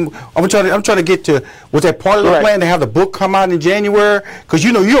 and then I'm trying to get to, was that part of the plan to have the book come out in January? Because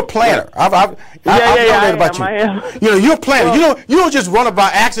you know you're a planner. I've known that about you. I am. You know you're a planner. Well, you don't just run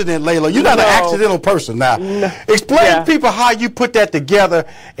about accident, Layla. You're not an accidental person. Now, explain to people how you put that together,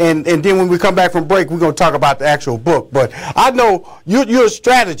 and then when we come back from break, we're going to talk about the actual book. But I know you're a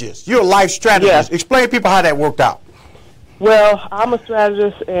strategist. You're a life strategist. Explain to people how that worked out. Well, I'm a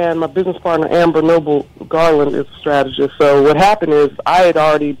strategist, and my business partner, Amber Noble Garland, is a strategist. So what happened is I had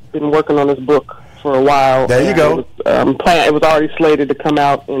already been working on this book for a while. There you go. It was already slated to come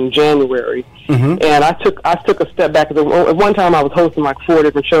out in January. And I took a step back. At one time, I was hosting like 4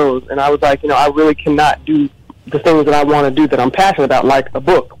 different shows, and I was like, you know, I really cannot do the things that I want to do that I'm passionate about, like a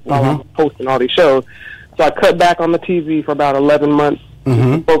book, while I'm hosting all these shows. So I cut back on the TV for about 11 months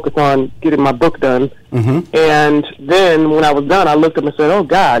to focus on getting my book done. And then when I was done, I looked up and said, oh,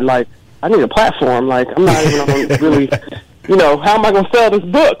 God, like, I need a platform. Like, I'm not even on really, you know, how am I going to sell this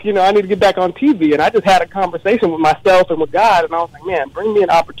book? You know, I need to get back on TV. And I just had a conversation with myself and with God, and I was like, man, bring me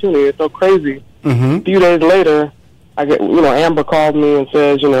an opportunity. It's so crazy. A few days later, I get, you know, Amber called me and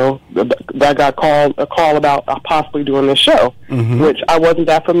says, you know, that I got a call about possibly doing this show, which I wasn't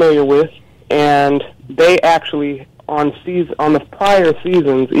that familiar with. And they actually, on the prior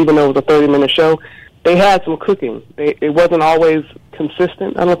seasons, even though it was a 30-minute show, they had some cooking. It wasn't always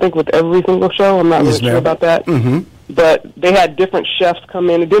consistent, I don't think, with every single show. I'm not really sure about that. But they had different chefs come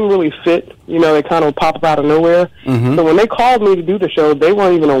in. It didn't really fit. You know, they kind of pop up out of nowhere. So when they called me to do the show, they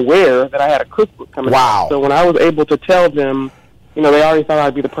weren't even aware that I had a cookbook coming out. So when I was able to tell them, you know, they already thought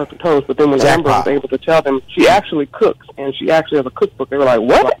I'd be the perfect host. But then when Amber was able to tell them, she actually cooks, and she actually has a cookbook, they were like,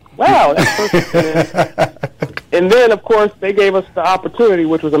 what? Wow, that's perfect. And then, of course, they gave us the opportunity,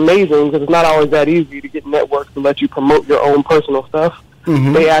 which was amazing, because it's not always that easy to get networks to let you promote your own personal stuff.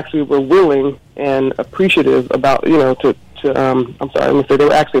 They actually were willing and appreciative about, you know, they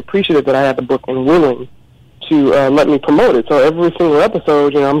were actually appreciative that I had the book and willing to let me promote it. So every single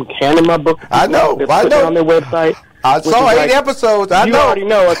episode, you know, I'm handing my book to people. I know. It on their website. I saw 8 episodes. You already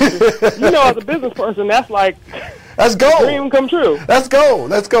know. You know, as a business person, that's like, let's go. Dream come true. Let's go.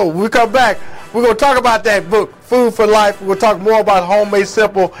 When we come back, we're going to talk about that book, Food for Life. We're going to talk more about Homemade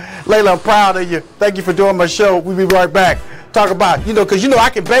Simple. Layla, I'm proud of you. Thank you for doing my show. We'll be right back. Talk about, you know, because you know I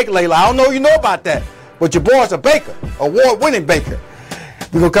can bake, Layla. I don't know if you know about that, but your boy's a baker, award-winning baker.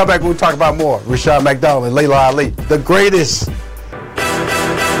 We're going to come back and we'll talk about more. Rushion McDonald and Layla Ali, the greatest.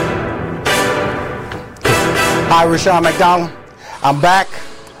 Hi, Rushion McDonald. I'm back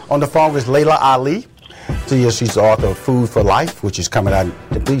on the phone with Layla Ali. So, yes, she's the author of Food for Life, which is coming out,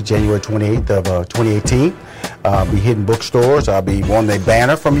 I believe, January 28th of 2018. I'll be hitting bookstores. I'll be wanting a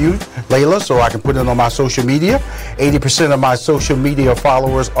banner from you, Layla, so I can put it on my social media. 80% of my social media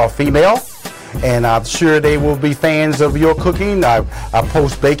followers are female, and I'm sure they will be fans of your cooking. I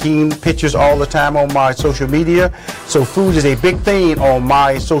post baking pictures all the time on my social media. So food is a big thing on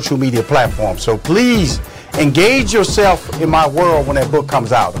my social media platform. So please engage yourself in my world when that book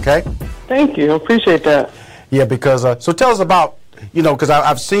comes out, okay? Thank you. I appreciate that. Yeah, because, so tell us about, you know, because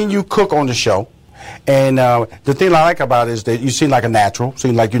I've seen you cook on the show. And the thing I like about it is that you seem like a natural.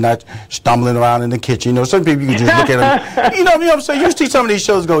 Seem like you're not stumbling around in the kitchen. You know, some people you can just look at them. You know what I'm saying? You see some of these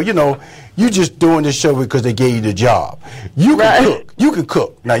shows go, you know, you just doing this show because they gave you the job. You can cook. You can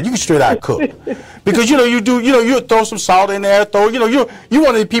cook. Now, you can straight out cook. Because, you know, you throw some salt in there. You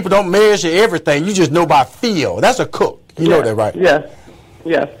one of the people don't measure everything. You just know by feel. That's a cook. You know that, right?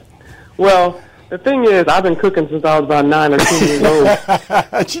 Yes. Well, the thing is, I've been cooking since I was about 9 or 10 years old.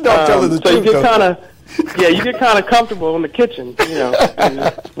 She don't tell her the truth. So you get kind of comfortable in the kitchen, you know,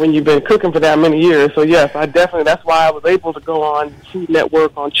 when you've been cooking for that many years. So yes, that's why I was able to go on Food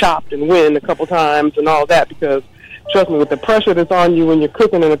Network on Chopped and win a couple times and all that, because trust me, with the pressure that's on you when you're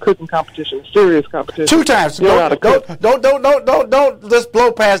cooking in a cooking competition, serious competition. 2 times. Don't let's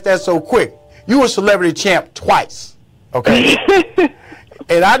blow past that so quick. You were celebrity champ twice. Okay.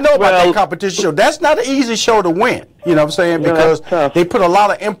 And I know about that competition show. That's not an easy show to win. You know what I'm saying? Because they put a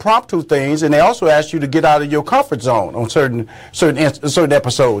lot of impromptu things, and they also ask you to get out of your comfort zone on certain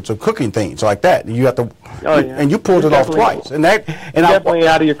episodes of cooking things like that. And you have to, and you pulled it off twice. And definitely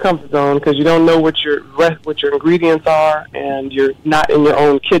out of your comfort zone, because you don't know what your ingredients are, and you're not in your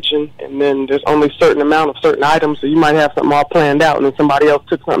own kitchen. And then there's only a certain amount of certain items, so you might have something all planned out, and then somebody else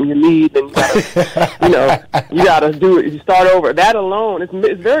took something you need, and you gotta, you gotta do it. You start over. That alone,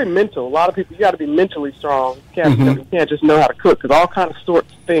 it's very mental. A lot of people, you got to be mentally strong. You can't just know how to cook, because all kinds of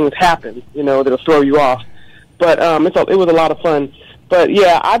things happen, you know, that'll throw you off. But it was a lot of fun. But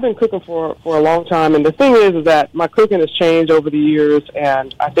yeah, I've been cooking for a long time, and the thing is that my cooking has changed over the years,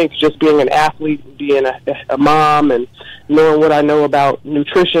 and I think just being an athlete, being a mom, and knowing what I know about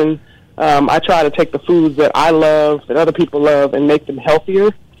nutrition, I try to take the foods that I love, that other people love, and make them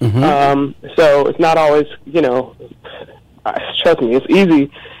healthier. So it's not always, you know, trust me, it's easy.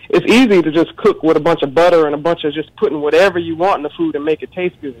 It's easy to just cook with a bunch of butter and a bunch of just putting whatever you want in the food and make it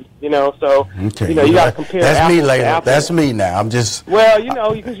taste good, you know. So, you know, you got to compare. That's me later. That's me now. I'm just. Well, you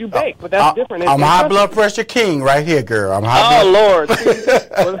know, because you bake, but that's different. I'm high blood pressure king right here, girl. I'm high. Lord.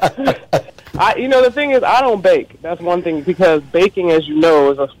 You know, the thing is, I don't bake. That's one thing, because baking, as you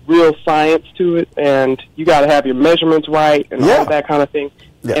know, is a real science to it, and you got to have your measurements right and all that kind of thing.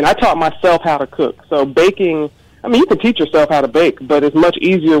 Yeah. And I taught myself how to cook. So baking, I mean, you can teach yourself how to bake, but it's much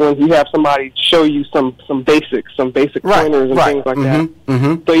easier when you have somebody show you some basic pointers and things like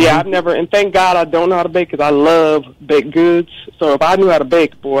that. So yeah, I've never, and thank God I don't know how to bake because I love baked goods. So if I knew how to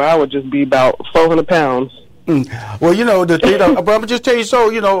bake, boy, I would just be about 400 pounds. Well, you know, but I'm gonna just tell you, so,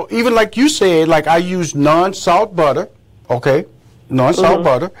 you know, even like you said, like I use non-salt butter, okay? Non-salt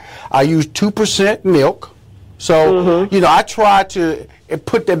butter. I use 2% milk. So, you know, I try to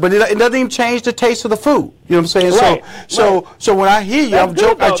put that, but it doesn't even change the taste of the food. You know what I'm saying? So when I hear you,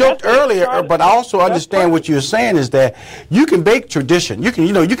 I joked earlier, but I also understand what you're saying is that you can bake tradition. You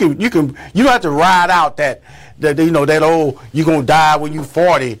don't have to ride out that old, you're going to die when you're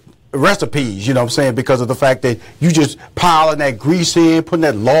 40 recipes, you know what I'm saying, because of the fact that you just piling that grease in, putting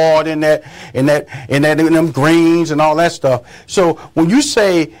that lard in them greens and all that stuff. So when you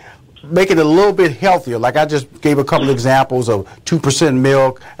say make it a little bit healthier, like I just gave a couple of examples of 2%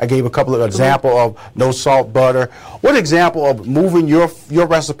 milk, I gave a couple of examples of no salt butter. What example of moving your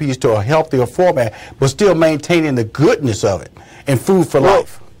recipes to a healthier format but still maintaining the goodness of it and food for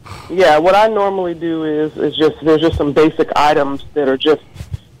life? Yeah, what I normally do is there's just some basic items that are just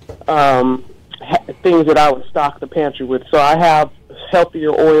things that I would stock the pantry with. So I have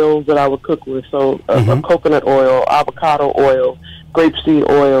healthier oils that I would cook with. So coconut oil, avocado oil, grapeseed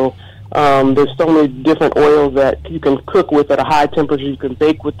oil. There's so many different oils that you can cook with at a high temperature. You can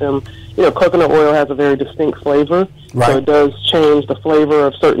bake with them. You know, coconut oil has a very distinct flavor, so it does change the flavor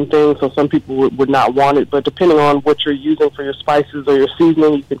of certain things. So some people would not want it, but depending on what you're using for your spices or your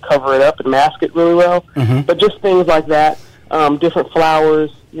seasoning, you can cover it up and mask it really well. But just things like that, different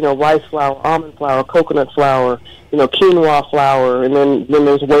flours, you know, rice flour, almond flour, coconut flour, you know, quinoa flour, and then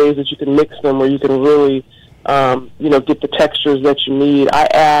there's ways that you can mix them where you can really you know, get the textures that you need.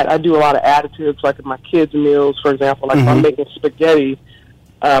 I do a lot of additives, like in my kids' meals, for example. Like if I'm making spaghetti,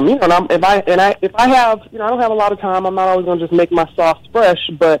 you know, and if I have, you know, I don't have a lot of time. I'm not always going to just make my sauce fresh,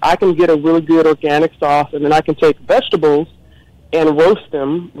 but I can get a really good organic sauce, and then I can take vegetables and roast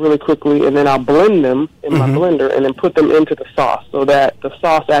them really quickly, and then I'll blend them in my blender, and then put them into the sauce, so that the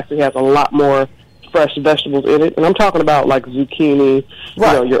sauce actually has a lot more fresh vegetables in it. And I'm talking about like zucchini, you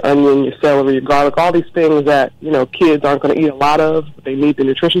know, your onion, your celery, your garlic, all these things that, you know, kids aren't going to eat a lot of, but they need the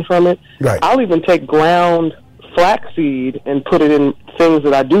nutrition from it. I'll even take ground flaxseed and put it in things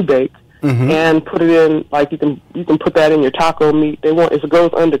that I do bake, and put it in, like you can put that in your taco meat. If it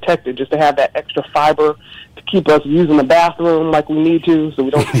goes undetected, just to have that extra fiber to keep us using the bathroom like we need to, so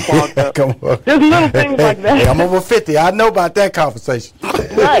we don't get clogged up. Come on. There's little things like that. Hey, I'm over 50. I know about that conversation.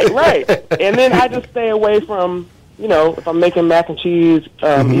 Right. And then I just stay away from, you know, if I'm making mac and cheese,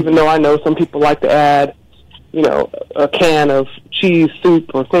 even though I know some people like to add, you know, a can of cheese soup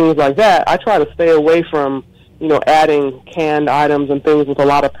or things like that, I try to stay away from, you know, adding canned items and things with a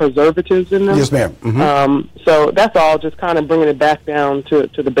lot of preservatives in them. Yes, ma'am. So that's all, just kind of bringing it back down to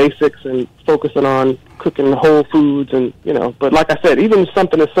the basics and focusing on cooking whole foods and, you know. But like I said, even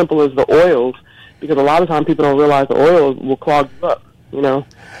something as simple as the oils, because a lot of times people don't realize the oils will clog you up, you know.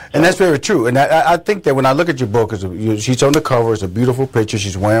 And that's very true. And I think that when I look at your book, she's on the cover. It's a beautiful picture.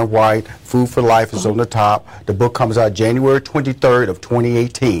 She's wearing white. Food for Life is on the top. The book comes out January 23rd of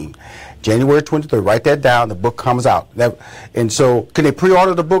 2018. January 23rd. Write that down. The book comes out. And so, can they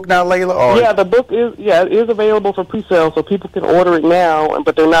pre-order the book now, Layla? Or? Yeah, the book is available for pre-sale, so people can order it now,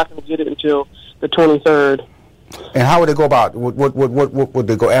 but they're not going to get it until the 23rd. And how would they go about? What would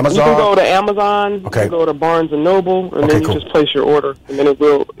they go? Amazon? You can go to Amazon. Okay. You can go to Barnes and Noble, and then you just place your order, and then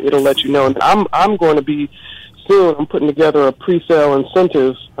it'll let you know. And I'm going to be soon. I'm putting together a pre-sale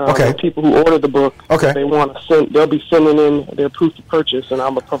incentive for people who order the book. If they want to send, they'll be sending in their proof of purchase, and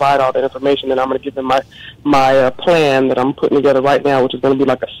I'm going to provide all that information. And I'm going to give them my plan that I'm putting together right now, which is going to be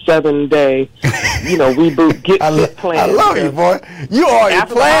like a 7-day, you know, reboot get plan. I love you, boy. You are a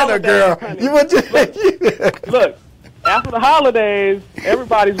planner, girl. Look, after the holidays,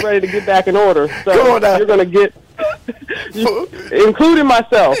 everybody's ready to get back in order. So you're going to get, including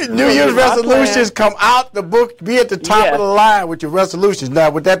myself. New Year's resolutions come out the book, be at the top of the line with your resolutions.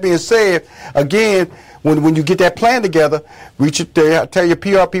 Now, with that being said, again, when you get that plan together, tell your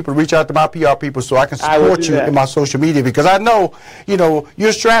PR people to reach out to my PR people so I can support you in my social media, because I know, you know, you're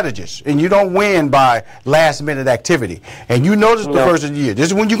a strategist and you don't win by last minute activity. And you notice the first of the year. This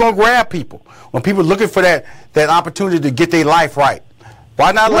is when you're going to grab people. When people are looking for that opportunity to get their life right.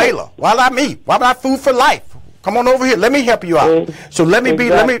 Why not Layla? Why not me? Why not Food for Life? Come on over here. Let me help you out. So let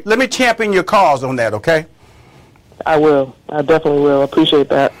me champion your cause on that, okay? I will. I definitely will. I appreciate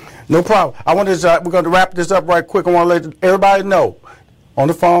that. No problem. We're going to wrap this up right quick. I want to let everybody know on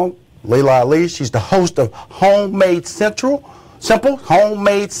the phone, Layla Ali. She's the host of Homemade Central. Simple,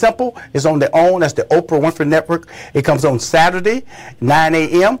 Homemade Simple, is on the OWN. That's the Oprah Winfrey Network. It comes on Saturday, 9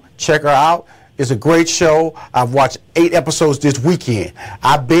 a.m. Check her out. It's a great show. I've watched 8 episodes this weekend.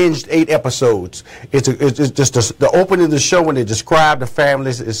 I binged 8 episodes. It's just the opening of the show when they describe the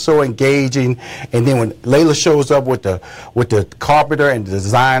families is so engaging, and then when Layla shows up with the carpenter and the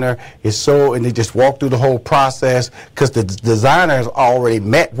designer, and they just walk through the whole process because the designer has already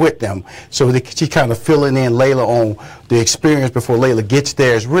met with them, so she kind of filling in Layla on the experience before Layla gets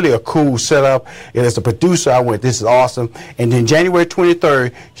there. It's really a cool setup. And as a producer, I went, this is awesome. And then January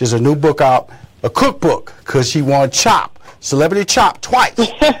 23rd, there's a new book out. A cookbook, because she won CHOP, Celebrity CHOP, twice.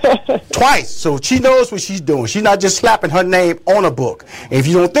 Twice. So she knows what she's doing. She's not just slapping her name on a book. And if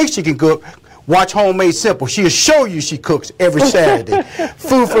you don't think she can cook, watch Homemade Simple. She'll show you she cooks every Saturday.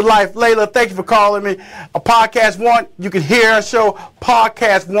 Food for Life. Layla, thank you for calling me. A Podcast One, you can hear her show,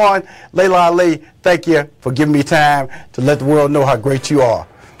 Podcast One. Layla Ali, thank you for giving me time to let the world know how great you are.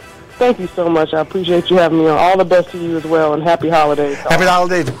 Thank you so much. I appreciate you having me on. All the best to you as well, and happy holidays. Happy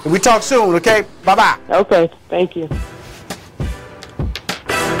holidays. We talk soon, okay? Bye-bye. Okay. Thank you.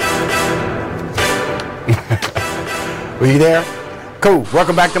 Were you there? Cool.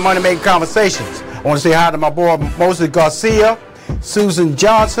 Welcome back to Money Making Conversations. I want to say hi to my boy Moses Garcia, Susan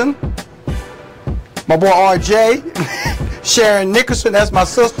Johnson, my boy RJ, Sharon Nicholson, that's my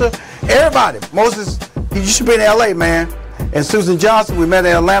sister. Everybody. Moses, you should be in LA, man. And Susan Johnson, we met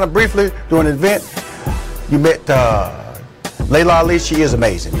in Atlanta briefly during an event. You met Layla Ali. She is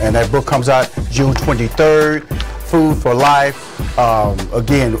amazing. And that book comes out June 23rd, Food for Life.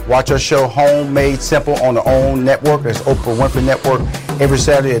 Again, watch her show, Homemade Simple, on the OWN network. That's Oprah Winfrey Network. Every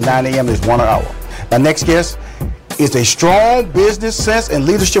Saturday at 9 a.m. is 1 hour. My next guest is a strong business sense and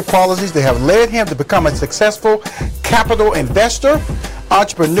leadership qualities that have led him to become a successful capital investor,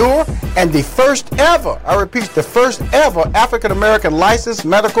 entrepreneur, and the first ever, I repeat, the first ever African-American licensed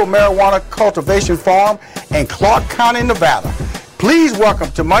medical marijuana cultivation farm in Clark County, Nevada. Please welcome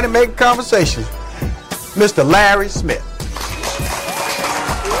to Money Making Conversations, Mr. Larry Smith.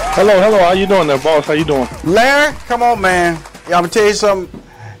 Hello. How you doing there, boss? How you doing? Larry, come on, man. I'm going to tell you something.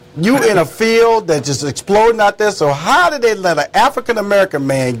 You in a field that's just exploding out there, so how did they let an African-American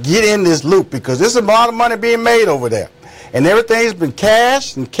man get in this loop? Because there's a lot of money being made over there. And everything's been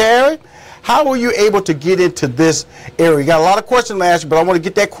cashed and carried. How were you able to get into this area? You got a lot of questions to ask you, but I want to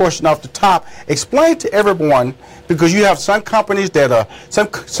get that question off the top. Explain to everyone, because you have some companies that are,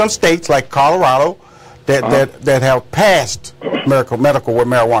 some states like Colorado that have passed medical with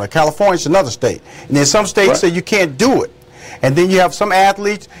marijuana. California's another state. And then some states say you can't do it. And then you have some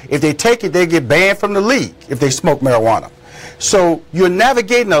athletes, if they take it, they get banned from the league if they smoke marijuana. So you're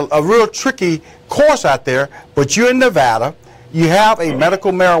navigating a real tricky course out there, but you're in Nevada. You have a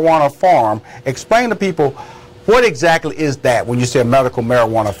medical marijuana farm. Explain to people, what exactly is that when you say a medical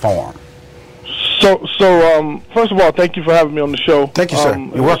marijuana farm? So first of all, thank you for having me on the show. Thank you, sir.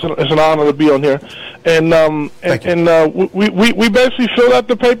 You're welcome. It's an honor to be on here. And we basically filled out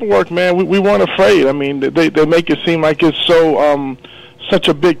the paperwork, man. We weren't afraid. I mean, they make it seem like it's so such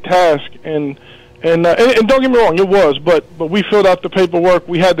a big task, and don't get me wrong, it was. But we filled out the paperwork.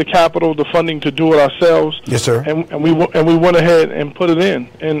 We had the capital, the funding to do it ourselves. Yes, sir. And we went ahead and put it in.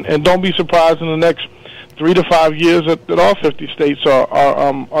 And don't be surprised in the next 3 to 5 years that all 50 states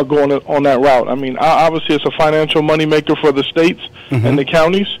are going on that route. I mean, obviously it's a financial moneymaker for the states and the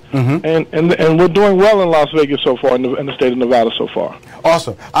counties, and we're doing well in Las Vegas so far, in the state of Nevada so far.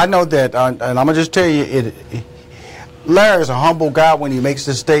 Awesome. I know that, and I'm gonna just tell you, Larry is a humble guy when he makes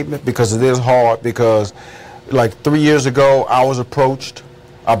this statement, because it is hard. Because like 3 years ago, I was approached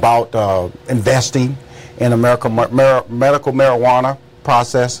about investing in medical marijuana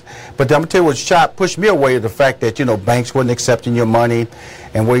process, but I'm gonna tell you what pushed me away, the fact that banks wasn't accepting your money,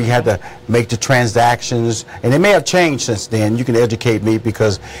 and where you had to make the transactions, and it may have changed since then. You can educate me,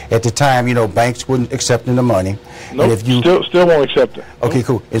 because at the time, banks wasn't accepting the money. Nope, and if you still won't accept it. Okay,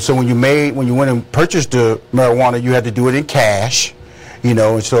 cool. And so when you went and purchased the marijuana, you had to do it in cash,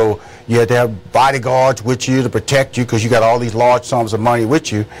 and so you had to have bodyguards with you to protect you, because you got all these large sums of money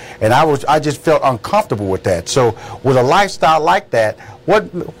with you. And I just felt uncomfortable with that. So with a lifestyle like that,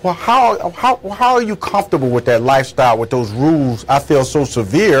 how are you comfortable with that lifestyle, with those rules I feel so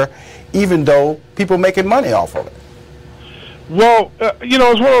severe, even though people making money off of it? Well,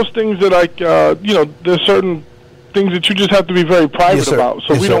 it's one of those things that there's certain things that you just have to be very private about.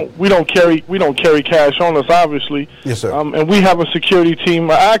 So we don't carry cash on us, obviously. Yes, sir. And we have a security team.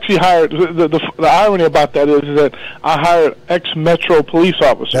 I actually hired the irony about that is that I hired ex-Metro police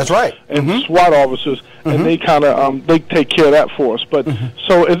officers. That's right. And SWAT officers, and they kind of they take care of that for us. But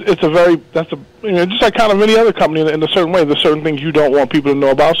so it's just like kind of any other company in a certain way. There's certain things you don't want people to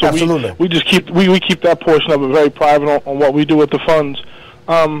know about. So absolutely. we just keep that portion of it very private on what we do with the funds.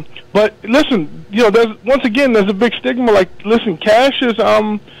 But listen, there's a big stigma. Like, listen, cash is,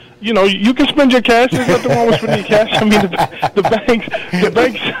 you can spend your cash. There's nothing wrong with spending your cash. I mean, the banks, the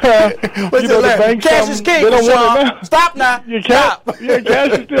banks, cash is king. They don't want it now. Stop now. Stop. Yeah,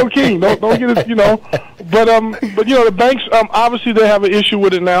 cash is still king. Don't get it, But the banks, obviously they have an issue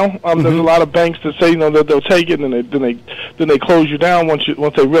with it now. There's a lot of banks that say, that they'll take it and then they close you down once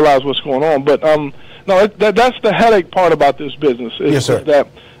they realize what's going on. But no, that's the headache part about this business. Yes, sir. That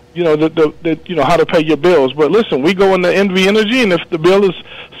how to pay your bills. But listen, we go into Envy Energy, and if the bill is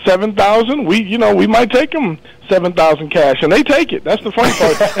 $7,000, we might take them $7,000 cash, and they take it. That's the funny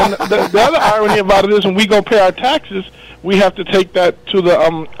part. And the other irony about it is when we go pay our taxes, we have to take that to the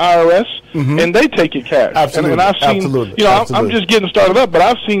IRS, and they take it cash. Absolutely. And I've seen, I'm just getting started up, but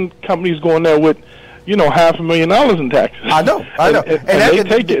I've seen companies go in there with $500,000 in taxes. I know. And they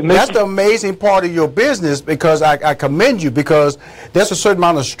take it. That's the amazing part of your business, because I commend you, because there's a certain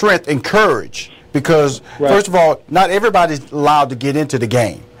amount of strength and courage. Because, first of all, not everybody's allowed to get into the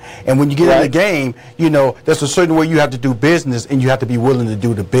game. And when you get in the game, there's a certain way you have to do business, and you have to be willing to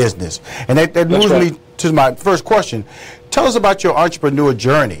do the business. And that moves me to my first question. Tell us about your entrepreneur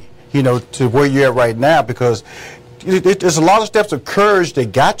journey, to where you're at right now, because there's a lot of steps of courage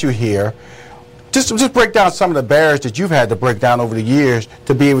that got you here. Just break down some of the barriers that you've had to break down over the years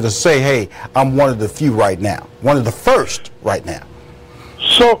to be able to say, hey, I'm one of the few right now, one of the first right now.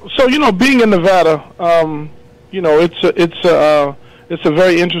 So being in Nevada, it's a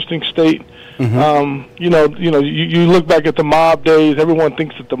very interesting state. You look back at the mob days. Everyone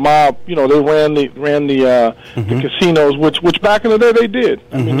thinks that the mob, they ran the casinos, which back in the day they did.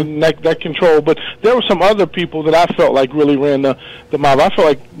 I mean, that control. But there were some other people that I felt like really ran the mob. I felt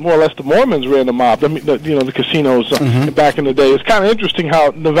like more or less the Mormons ran the mob. The casinos back in the day. It's kind of interesting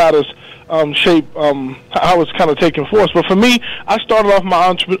how Nevada's shape, how it's kind of taken force. But for me, I started off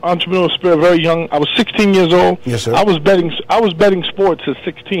my entrepreneurial spirit very young. I was 16 years old. Yes, sir. I was betting sports at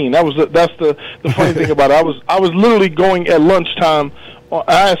 16. That's the funny thing about it. I was literally going at lunchtime.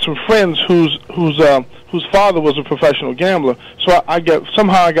 I had some friends whose father was a professional gambler, so I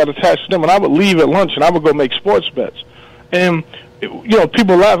got attached to them, and I would leave at lunch and I would go make sports bets. And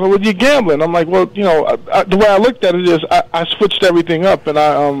people laugh, well, you're gambling. I'm like, well, the way I looked at it is I switched everything up, and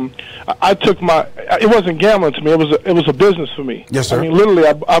I took it wasn't gambling to me. It was a business for me. Yes, sir. I mean, literally,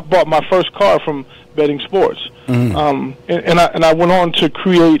 I bought my first car from betting sports, and I went on to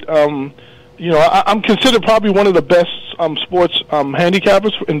create. I'm considered probably one of the best sports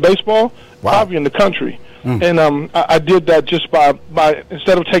handicappers in baseball, probably in the country. And I did that just by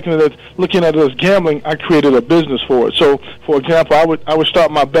instead of looking at it as gambling, I created a business for it. So, for example, I would start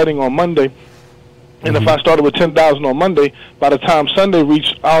my betting on Monday, and if I started with $10,000 on Monday, by the time Sunday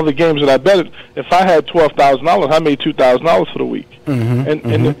reached all the games that I betted, if I had $12,000, I made $2,000 for the week,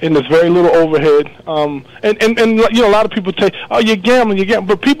 and there's very little overhead. And a lot of people say, oh, you're gambling,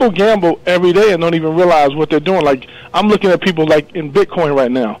 but people gamble every day and don't even realize what they're doing. Like, I'm looking at people like in Bitcoin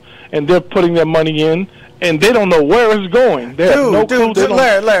right now, and they're putting their money in, and they don't know where it's going. They have no clue.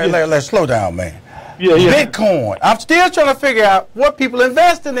 Larry, slow down, man. Yeah. Bitcoin. I'm still trying to figure out what people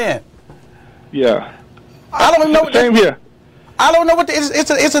investing in. Yeah. I don't know. Same here. I don't know what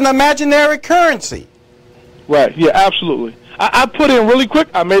it's an imaginary currency. Right. Yeah. Absolutely. I put in really quick.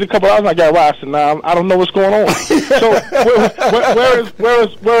 I made a couple hours. And I got right. So now I don't know what's going on. So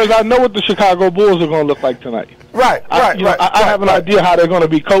whereas I know what the Chicago Bulls are going to look like tonight. Right. I have an idea how they're going to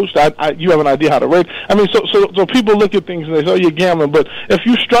be coached. You have an idea how to rate. I mean, so people look at things and they say, "Oh, you're gambling," but if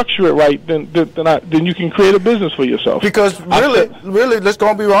you structure it right, then you can create a business for yourself. Because really, let's go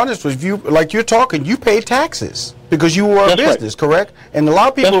and be honest with you. Like you're talking, you pay taxes because you were a business, correct? And a lot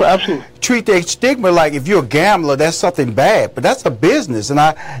of people treat their stigma like if you're a gambler, that's something bad, but that's a business. And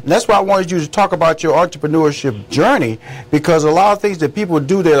that's why I wanted you to talk about your entrepreneurship journey, because a lot of things that people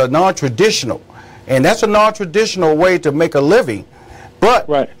do that are non-traditional. And that's a non-traditional way to make a living, but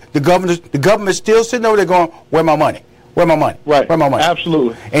the government's still sitting over there going, "Where my money? Where my money? Right. Where my money?"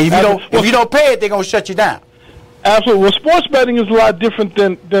 Absolutely. And if you don't pay it, they're gonna shut you down. Absolutely. Well, sports betting is a lot different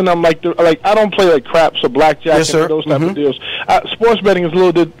than I don't play like craps or blackjack and those type of deals. Sports betting is a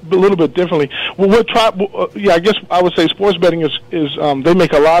little bit differently. Well, I guess I would say sports betting is they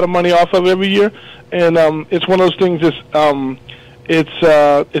make a lot of money off of every year, and it's one of those things.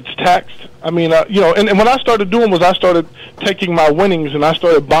 It's taxed. I mean, and what I started doing was I started taking my winnings and I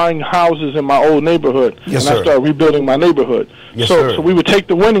started buying houses in my old neighborhood, I started rebuilding my neighborhood. So we would take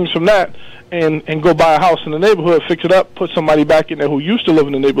the winnings from that and go buy a house in the neighborhood, fix it up, put somebody back in there who used to live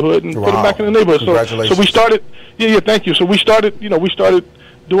in the neighborhood, and put them back in the neighborhood. So we started. Thank you. So we started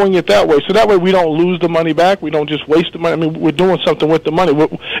doing it that way. So that way we don't lose the money back. We don't just waste the money. I mean, we're doing something with the money.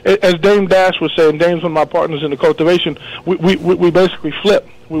 As Dame Dash was saying, Dame's one of my partners in the cultivation, we basically flip.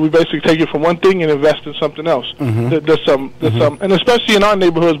 We basically take it from one thing and invest in something else. And especially in our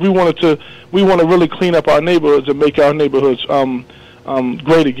neighborhoods, we want to really clean up our neighborhoods and make our neighborhoods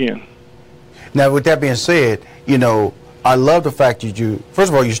great again. Now, with that being said, I love the fact that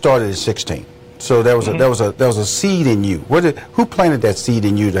first of all, you started at 16. So there was a seed in you. Who planted that seed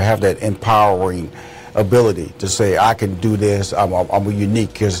in you to have that empowering ability to say, I can do this, I'm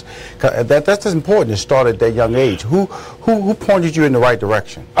unique? Because that's important to start at that young age. Who pointed you in the right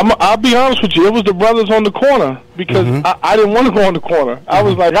direction? I'll be honest with you. It was the brothers on the corner, because I didn't want to go on the corner. I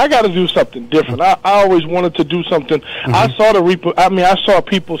was like, I got to do something different. I always wanted to do something. I saw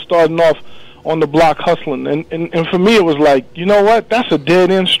people starting off on the block hustling, and for me it was like, you know what, that's a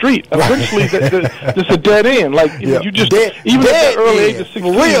dead-end street. Eventually it's a dead end. Like, you just even at the early age of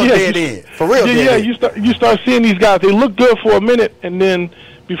 16, for real dead end. You start seeing these guys, they look good for a minute, and then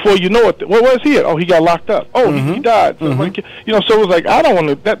before you know it, where was he at? Oh, he got locked up. Oh, he died. So it was like, I don't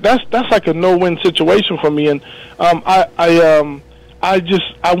want to, that's like a no-win situation for me. And I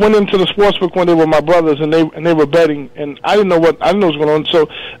went into the sportsbook one day with my brothers, and they were betting, and I didn't know what was going on. So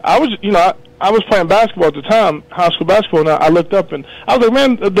I was playing basketball at the time, high school basketball, and I looked up and I was like,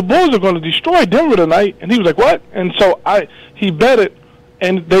 man, the Bulls are going to destroy Denver tonight. And he was like, what? And so he bet it,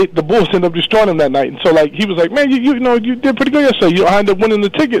 and the Bulls ended up destroying him that night. And so he was like, man, you did pretty good yesterday. I ended up winning the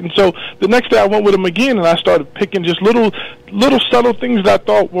ticket. And so the next day I went with him again, and I started picking just little subtle things that I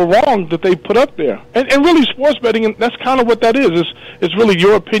thought were wrong that they put up there. And really, sports betting, and that's kind of what that is. It's really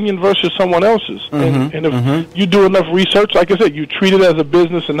your opinion versus someone else's. And if you do enough research, like I said, you treat it as a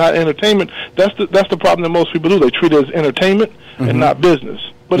business and not entertainment. That's the problem that most people do. They treat it as entertainment and not business.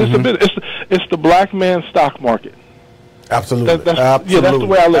 But it's a business. It's the black man's stock market. Absolutely. That's the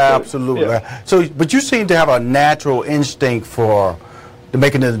way I look at it. Absolutely. Yeah. So, but you seem to have a natural instinct for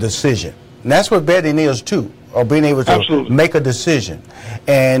making a decision. And that's what betting is too, or being able to make a decision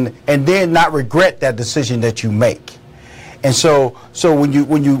and then not regret that decision that you make. And so when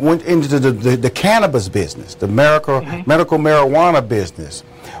you went into the cannabis business, the medical marijuana business,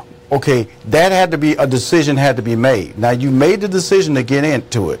 okay, a decision had to be made. Now, you made the decision to get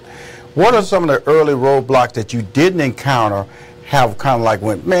into it. What are some of the early roadblocks that you didn't encounter, have kind of like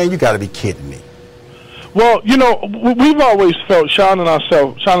went, man, you got to be kidding me? Well, we've always felt, Sean and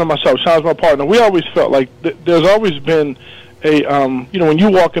myself, Sean's my partner, we always felt like there's always been a, when you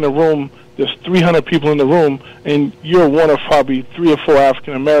walk in a room, there's 300 people in the room, and you're one of probably 3 or 4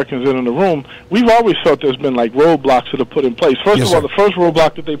 African Americans in the room. We've always felt there's been like roadblocks that are put in place. First of all, the first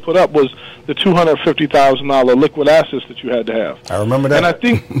roadblock that they put up was the $250,000 liquid assets that you had to have. I remember that. And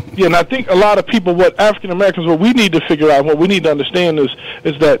I think, a lot of people, what African Americans, what we need to figure out, what we need to understand is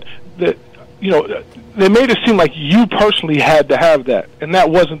that they made it seem like you personally had to have that, and that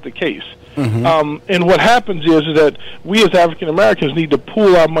wasn't the case. And what happens is that we as African Americans need to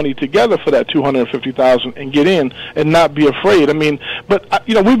pool our money together for that $250,000 and get in and not be afraid. I mean, but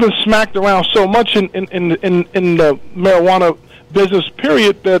we've been smacked around so much in the marijuana business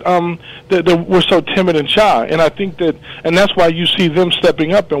period that we're so timid and shy, and I think that's why you see them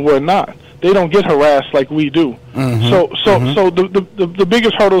stepping up and we're not. They don't get harassed like we do. So the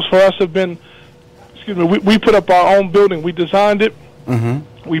biggest hurdles for us have been, we put up our own building. We designed it.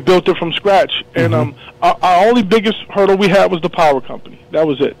 We built it from scratch, and our only biggest hurdle we had was the power company. That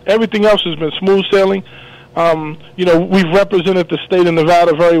was it. Everything else has been smooth sailing. We've represented the state of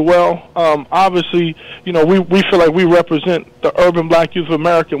Nevada very well. Obviously, we feel like we represent the urban black youth of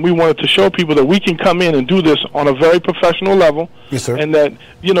America, and we wanted to show people that we can come in and do this on a very professional level. Yes, sir. And that,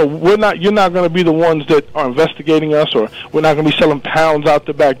 you're not going to be the ones that are investigating us, or we're not going to be selling pounds out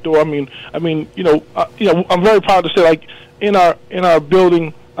the back door. I'm very proud to say, like, in our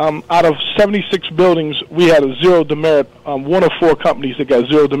building, out of 76 buildings, we had a zero demerit. 1 of 4 companies that got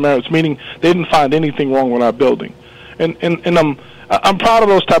zero demerits, meaning they didn't find anything wrong with our building. And I'm proud of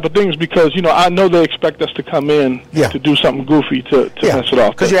those type of things because, you know, I know they expect us to come in to do something goofy to mess it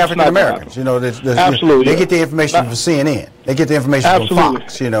off. Because you're African Americans, you know. Absolutely. They get the information from CNN. They get the information from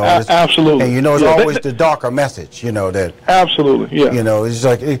Fox, you know. Absolutely. And, you know, it's always the darker message, you know. That absolutely, yeah. You know, it's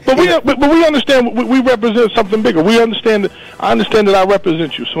like... But we understand we represent something bigger. I understand that I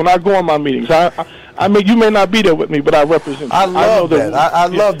represent you. So when I go on my meetings, I mean, you may not be there with me, but I represent you. I love that. I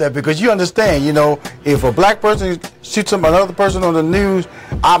love that because you understand, you know, if a black person shoots another person on the news,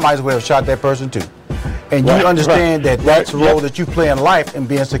 I might as well have shot that person too. And you understand that that's the role that you play in life and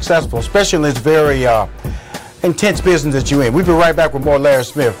being successful, especially in this very intense business that you're in. We'll be right back with more Larry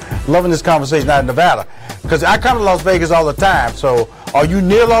Smith. Loving this conversation out in Nevada because I come to Las Vegas all the time. So are you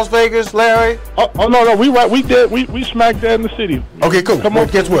near Las Vegas, Larry? Oh no, we smack that in the city. Okay, cool. Come on,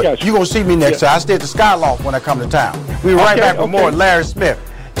 guess what? You're going to see me next time. I stay at the Skyloft when I come to town. We'll be right back with more Larry Smith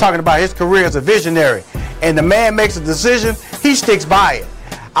talking about his career as a visionary. And the man makes a decision, he sticks by it.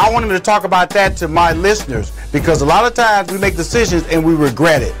 I want him to talk about that to my listeners because a lot of times we make decisions and we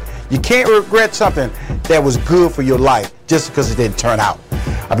regret it. You can't regret something that was good for your life just because it didn't turn out.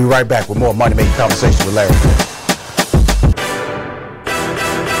 I'll be right back with more Money Making Conversation with Larry Smith.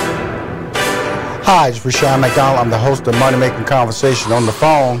 Hi, it's Rushion McDonald. I'm the host of Money Making Conversation. On the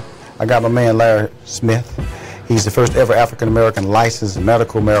phone, I got my man Larry Smith. He's the first ever African-American licensed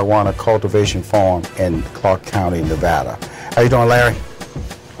medical marijuana cultivation farm in Clark County, Nevada. How you doing, Larry?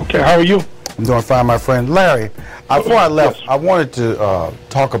 Okay, how are you? I'm doing fine, my friend. Larry, before I left, I wanted to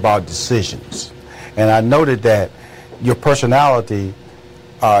talk about decisions. And I noted that your personality,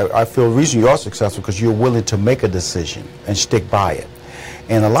 I feel the reason you are successful because you're willing to make a decision and stick by it.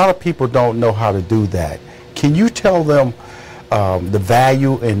 And a lot of people don't know how to do that. Can you tell them the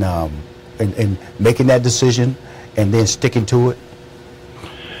value in making that decision and then sticking to it?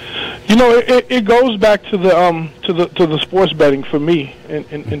 You know, it goes back to the sports betting for me,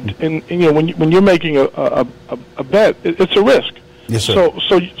 and you know when you're making a bet, it's a risk. Yes, sir.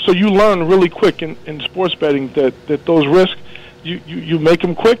 So you learn really quick in sports betting that those risks you make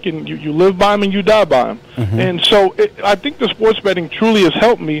them quick and you live by them and you die by them. Mm-hmm. And so I think the sports betting truly has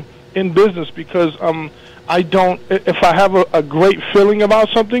helped me in business because I don't. If I have a great feeling about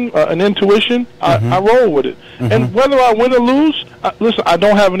something, an intuition, I roll with it. Mm-hmm. And whether I win or lose, listen, I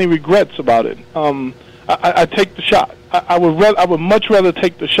don't have any regrets about it. I take the shot. I would much rather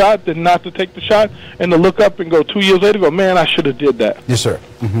take the shot than not to take the shot, and to look up and go 2 years later, go, man, I should have did that. Yes, sir.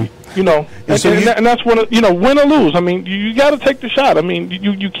 Mm-hmm. You know, and that's when win or lose. I mean, you got to take the shot. I mean,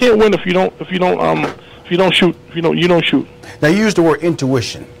 you can't win if you don't shoot. If you don't shoot. Now you use the word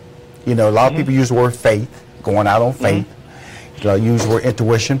intuition. You know, a lot of people use the word faith, going out on faith. Use the word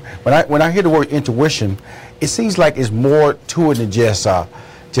intuition. When I hear the word intuition, it seems like it's more to it than just an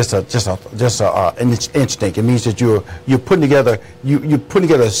instinct. It means that you're putting together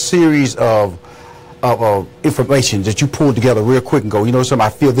a series of information that you pull together real quick and go, you know something, I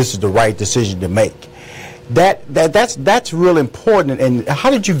feel this is the right decision to make. That's real important. And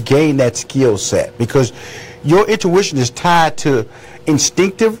how did you gain that skill set? Because your intuition is tied to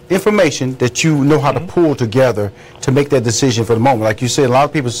instinctive information that you know how to pull together to make that decision for the moment. Like you said, a lot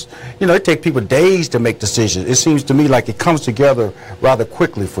of people, you know, it takes people days to make decisions. It seems to me like it comes together rather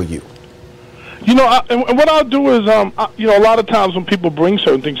quickly for you. You know, and what I'll do is, you know, a lot of times when people bring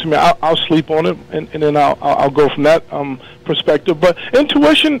certain things to me, I'll sleep on it, and then I'll go from that perspective. But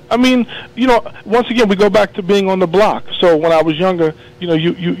intuition, I mean, you know, once again, we go back to being on the block. So when I was younger, you know,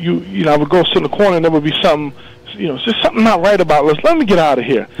 I would go sit in the corner, and there would be something, you know, just something not right about us. Let me get out of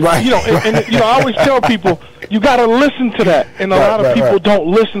here. Right. You know, and you know, I always tell people, you got to listen to that, and a lot of people don't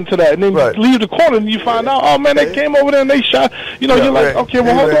listen to that, and then you leave the corner and you find out, oh man, they came over there and they shot. You know, you're like, okay,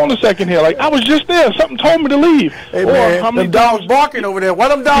 well, hold on a second here. Like, I was just there. Something told me to leave. Hey, man, how many dogs barking over there? Why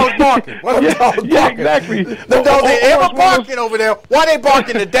them dogs barking? Why them dogs barking? Yeah, exactly. Them dogs ain't ever barking over there. Why they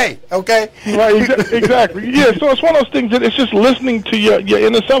barking today? Okay. Right. Exactly. Yeah. So it's one of those things that it's just listening to your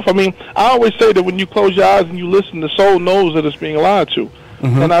inner self. I mean, I always say that when you close your eyes and you listen, the soul knows that it's being lied to.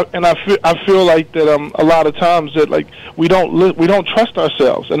 Mm-hmm. And I feel like that a lot of times that like we don't trust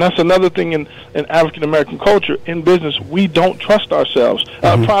ourselves, and that's another thing in African American culture in business. We don't trust ourselves.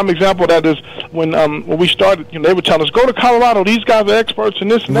 Prime example of that is when we started. You know, they were telling us, go to Colorado. These guys are experts in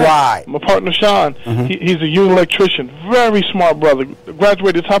this and that. Right. My partner Sean, he's a union electrician, very smart brother,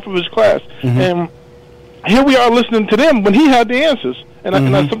 graduated top of his class, and here we are listening to them when he had the answers. And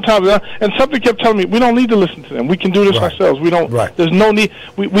I sometimes, and something kept telling me, we don't need to listen to them. We can do this ourselves. We don't. Right. There's no need.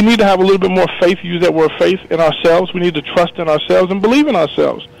 We need to have a little bit more faith. Use that word faith in ourselves. We need to trust in ourselves and believe in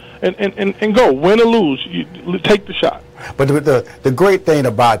ourselves, and go win or lose. You take the shot. But the great thing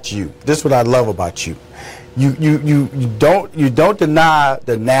about you, this is what I love about you. you don't deny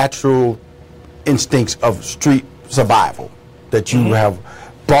the natural instincts of street survival that you have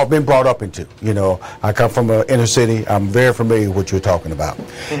been brought up into. You know, I come from an inner city. I'm very familiar with what you're talking about.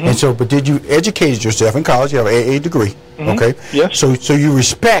 And so, but did you educate yourself in college? You have an AA degree, okay? Yes. So you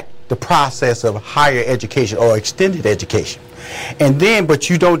respect the process of higher education or extended education, and then, but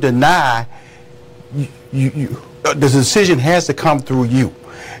you don't deny the decision has to come through you.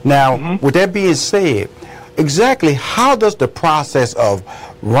 Now, with that being said, exactly how does the process of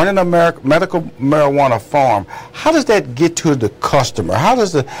running a medical marijuana farm, how does that get to the customer? How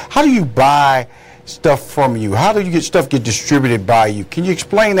do you buy stuff from you? How do you get stuff get distributed by you? Can you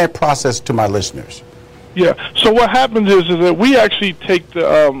explain that process to my listeners? Yeah. So what happens is that we actually take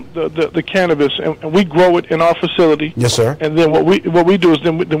the cannabis and we grow it in our facility. Yes, sir. And then what we do is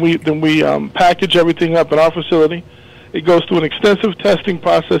then we package everything up in our facility. It goes through an extensive testing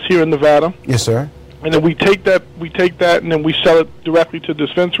process here in Nevada. Yes, sir. And then we take that and then we sell it directly to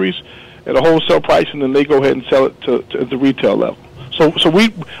dispensaries at a wholesale price, and then they go ahead and sell it to the retail level. So we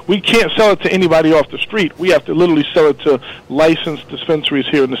can't sell it to anybody off the street. We have to literally sell it to licensed dispensaries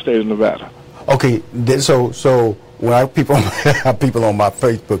here in the state of Nevada. Okay, so when I people on my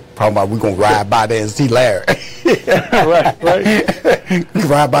Facebook talking about we're gonna ride by there and see Larry. right. You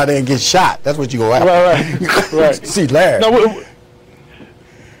ride by there and get shot. That's what you gonna have. Right. See Larry. No,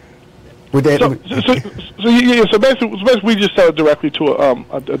 with that, so basically we just sell it directly to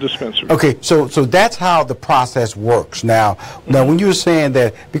a dispensary. Okay, so that's how the process works. Now when you were saying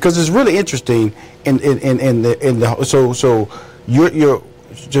that, because it's really interesting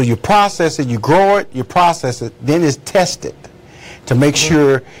so you process it, you grow it, you process it, then it's tested to make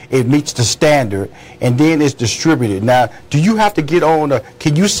sure it meets the standard, and then it's distributed. Now, do you have to get on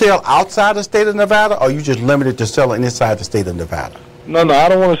can you sell outside the state of Nevada, or are you just limited to selling inside the state of Nevada? No, I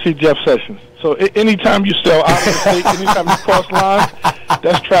don't want to see Jeff Sessions. So anytime you sell out of the state, anytime you cross lines,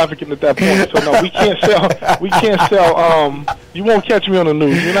 that's trafficking at that point. So no, we can't sell. You won't catch me on the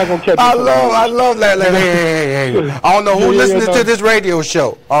news. You're not gonna catch me. I love that. Hey. I don't know who's listening to this radio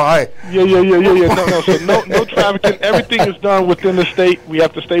show. All right. Yeah. No. So no trafficking. Everything is done within the state. We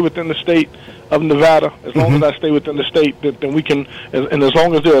have to stay within the state of Nevada. As long as I stay within the state, then we can. And as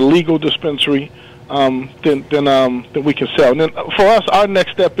long as they're a legal dispensary, then we can sell. And then for us, our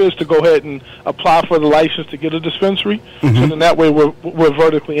next step is to go ahead and apply for the license to get a dispensary. So then that way we're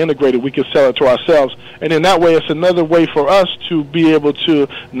vertically integrated. We can sell it to ourselves, and then that way it's another way for us to be able to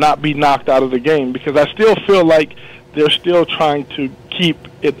not be knocked out of the game, because I still feel like they're still trying to keep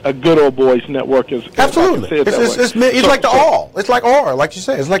it a good old boys network. Absolutely, it's like the oil. It's like oil, like you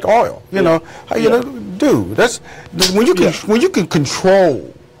say. It's like oil. You know, dude. That's when you can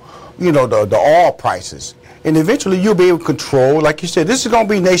control. You know, the oil prices, and eventually you'll be able to control, like you said, this is going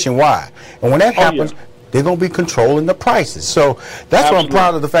to be nationwide, and when that happens, they're going to be controlling the prices. So that's why I'm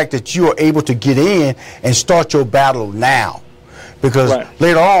proud of the fact that you are able to get in and start your battle now, because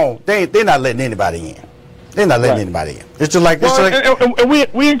later on they're not letting anybody in. They're not letting anybody in. It's just like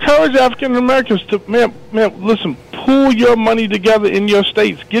and we encourage African Americans to man, listen, pool your money together in your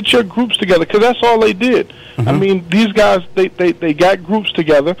states, get your groups together, because that's all they did. I mean, these guys they got groups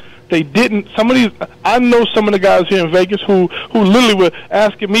together. They didn't. I know some of the guys here in Vegas who literally were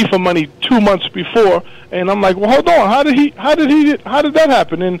asking me for money 2 months before, and I'm like, well, hold on, how did that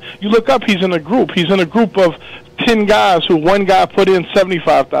happen? And you look up, he's in a group. He's in a group of 10 guys who one guy put in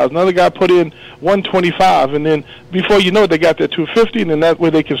 $75,000, another guy put in $125, and then before you know it, they got their $250, and then that way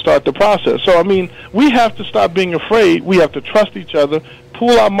they can start the process. So I mean, we have to stop being afraid. We have to trust each other,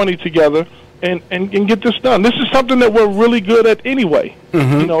 pool our money together, and get this done. This is something that we're really good at anyway.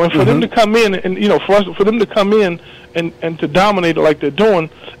 You know, and for them to come in and for them to come in and to dominate it like they're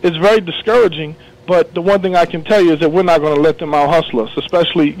doing, it's very discouraging. But the one thing I can tell you is that we're not going to let them out hustle us,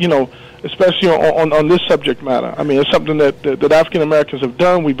 especially on this subject matter. I mean, it's something that African Americans have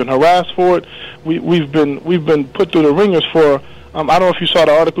done. We've been harassed for it. We've been put through the ringers for. I don't know if you saw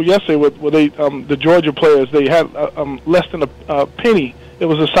the article yesterday where they the Georgia players, they had less than a penny. It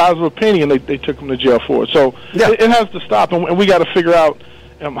was the size of a penny, and they took them to jail for it. So it has to stop, and we got to figure out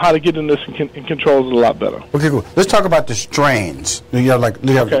how to get in this and control it a lot better. Okay, cool. Let's talk about the strains. You have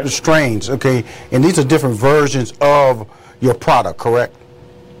the strains, okay? And these are different versions of your product, correct?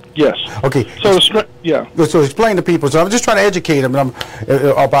 Yes. Okay. So So explain to people. So I'm just trying to educate them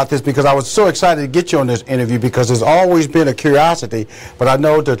about this, because I was so excited to get you on this interview, because there's always been a curiosity, but I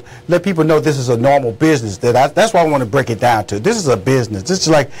know to let people know this is a normal business. That's why I want to break it down to. This is a business. This is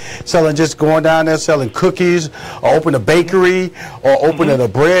like going down there selling cookies, or open a bakery, or opening a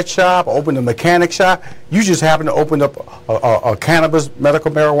bread shop, or open a mechanic shop. You just happen to open up a cannabis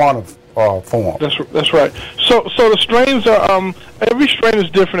medical marijuana form. That's right. So the strains are every strain is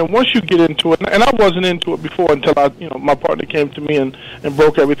different, and once you get into it, and I wasn't into it before until my partner came to me and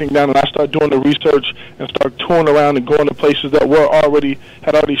broke everything down, and I started doing the research and started touring around and going to places that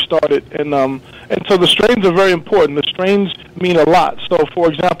had already started, and so the strains are very important. The strains mean a lot. So,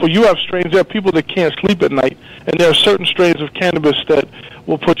 for example, you have strains. There are people that can't sleep at night, and there are certain strains of cannabis that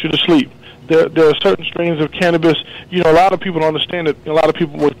will put you to sleep. There are certain strains of cannabis. A lot of people don't understand that a lot of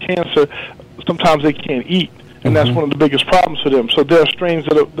people with cancer, sometimes they can't eat, and that's one of the biggest problems for them. So there are strains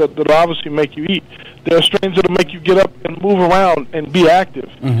that obviously make you eat. There are strains that will make you get up and move around and be active.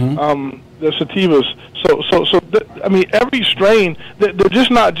 They're sativas. Every strain, they're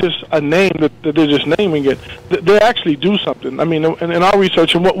just not just a name that they're just naming it. They actually do something. In our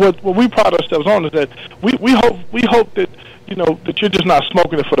research, and what we pride ourselves on is that we hope that that you're just not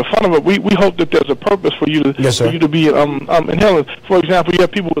smoking it for the fun of it. We hope that there's a purpose for you to be inhaling. For example, you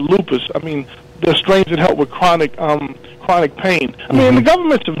have people with lupus. There's strains that help with chronic pain. The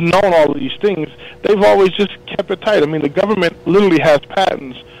governments have known all of these things. They've always just kept it tight. The government literally has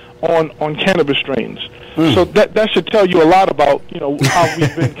patents on cannabis strains. So that should tell you a lot about how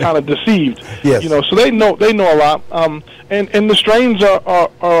we've been kind of deceived. Yes. So they know a lot. And the strains are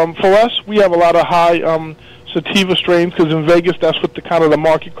for us. We have a lot of high sativa strains, because in Vegas that's what the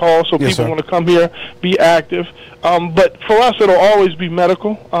market calls. So people want to come here, be active. But for us, it'll always be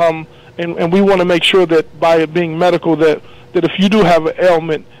medical. And we want to make sure that by it being medical, that if you do have an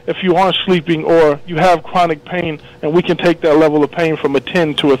ailment, if you aren't sleeping or you have chronic pain, and we can take that level of pain from a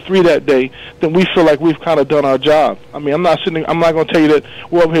 10 to a 3 that day, then we feel like we've kind of done our job. I'm not going to tell you that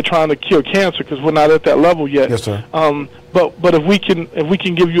we're over here trying to cure cancer, because we're not at that level yet. Yes, sir. But if we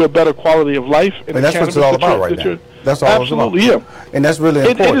can give you a better quality of life, and that's what it's all about right now. That's all absolutely, it's about. And that's really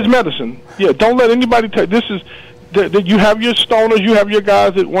important. It is medicine. Yeah, don't let anybody tell you. This is that you have your stoners, you have your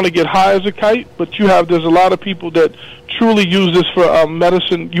guys that want to get high as a kite, but there's a lot of people that truly use this for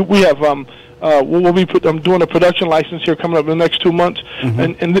medicine. We have I'm doing a production license here coming up in the next 2 months,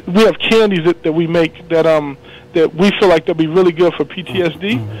 and we have candies that we make that we feel like they'll be really good for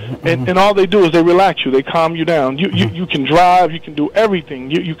PTSD, and all they do is they relax you, they calm you down. You can drive, you can do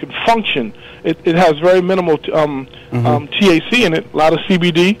everything, you can function. It has very minimal THC in it, a lot of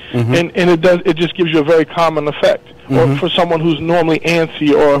CBD, and it just gives you a very calming effect. Or for someone who's normally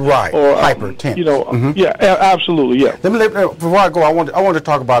antsy or hyper tense. Yeah, absolutely, yeah. Before I go, I want to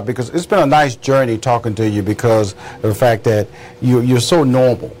talk about, because it's been a nice journey talking to you, because of the fact that you're so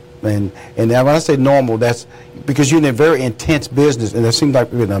normal. And when I say normal, that's because you're in a very intense business, and there seems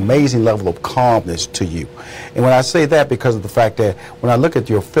like an amazing level of calmness to you. And when I say that, because of the fact that when I look at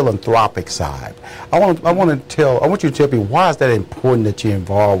your philanthropic side, I want you to tell me, why is that important that you're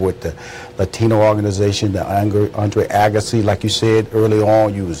involved with the Latino organization, the Andre Agassi, like you said early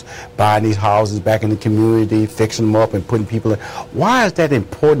on, you was buying these houses back in the community, fixing them up and putting people in. Why is that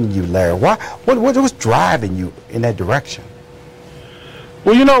important to you, Larry? What's driving you in that direction?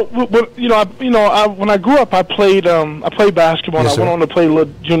 Well, when I grew up, I played basketball. Yes, and I went on to play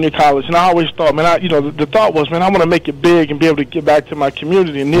junior college, and I always thought, the thought was, I want to make it big and be able to give back to my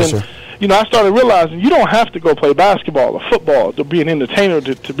community. And then, I started realizing you don't have to go play basketball or football to be an entertainer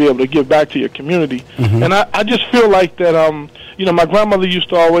to be able to give back to your community. And I just feel like that, my grandmother used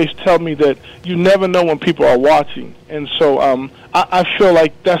to always tell me that you never know when people are watching. And so I feel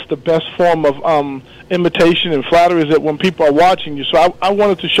like that's the best form of imitation and flattery, is that when people are watching you. So I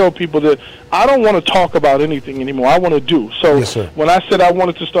wanted to show people that I don't want to talk about anything anymore. I want to do. So when I said I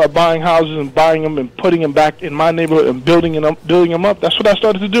wanted to start buying houses and buying them and putting them back in my neighborhood and building them up, that's what I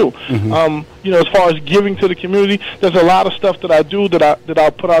started to do. As far as giving to the community, there's a lot of stuff that I do that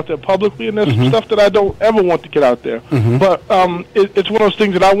I'll put out there publicly, and there's some stuff that I don't ever want to get out there. But it's one of those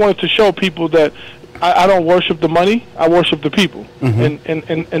things that I wanted to show people that I don't worship the money, I worship the people.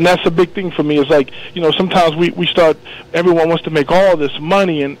 And that's a big thing for me. Is like, sometimes we start, everyone wants to make all this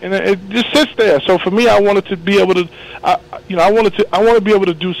money, and it just sits there. So for me, I wanted to be able to, I want to be able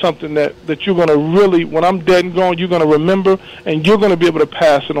to do something that you're going to really, when I'm dead and gone, you're going to remember, and you're going to be able to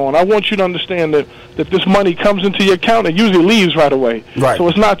pass it on. I want you to understand that this money comes into your account and usually leaves right away. Right. So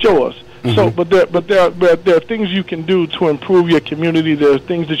it's not yours. So, but there are things you can do to improve your community. There are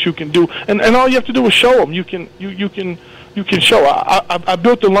things that you can do, and all you have to do is show them. You can show. I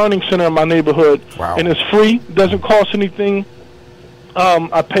built the learning center in my neighborhood, and it's free. Doesn't cost anything.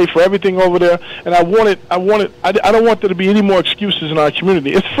 I pay for everything over there, and I don't want there to be any more excuses in our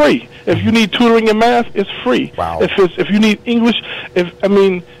community. It's free. If you need tutoring in math, it's free. Wow. If you need English,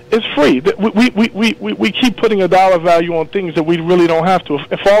 it's free. We keep putting a dollar value on things that we really don't have to.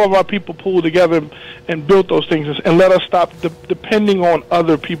 If all of our people pull together and built those things and let us stop depending on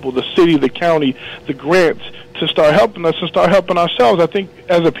other people, the city, the county, the grants, to start helping us and start helping ourselves, I think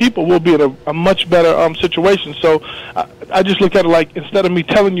as a people we'll be in a much better situation. So I just look at it like, instead of me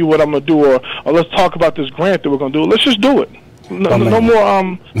telling you what I'm going to do or let's talk about this grant that we're going to do, let's just do it. No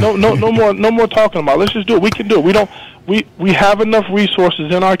more talking about it. Let's just do it. We can do it. We have enough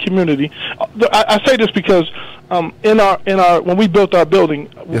resources in our community. I say this because when we built our building,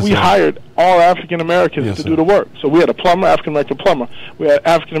 we hired all African Americans to do the work. So we had a plumber, African American plumber. We had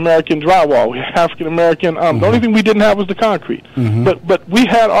African American drywall. We had African American. The only thing we didn't have was the concrete. But we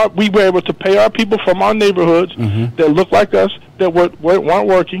were able to pay our people from our neighborhoods that looked like us, that weren't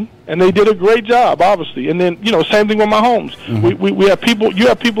working, and they did a great job, obviously. And then, same thing with my homes. We have people. You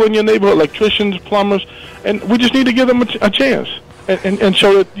have people in your neighborhood, electricians, plumbers, and we just need to give them a chance and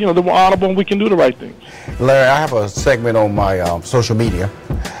show that that we're honorable and we can do the right things. Larry, I have a segment on my social media.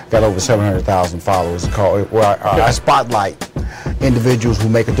 Got over 700,000 followers. Called where I spotlight individuals who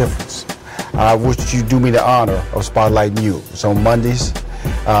make a difference. I wish you do me the honor of spotlighting you. It's on Mondays.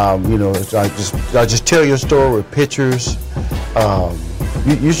 I just tell your story with pictures.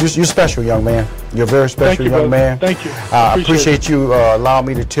 You're special, young man. You're a very special young man. Thank you. I appreciate you allowing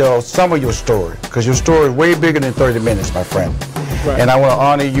me to tell some of your story, because your story is way bigger than 30 minutes, my friend. Right. And I want to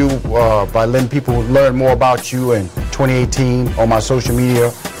honor you by letting people learn more about you in 2018 on my social media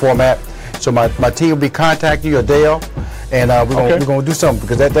format. So my team will be contacting you, Adele, and we're gonna do something,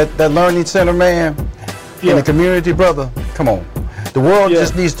 because that learning center, man, in the community, brother. Come on, the world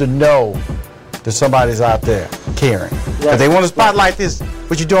just needs to know that somebody's out there caring. Because they want to spotlight this,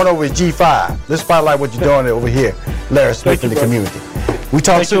 what you're doing over at G5. Let's spotlight what you're doing over here, Larry Smith, in the community. We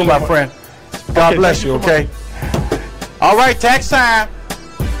talk soon, my friend. God bless you, okay? All right, tax time.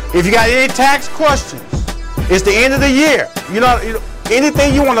 If you got any tax questions, it's the end of the year.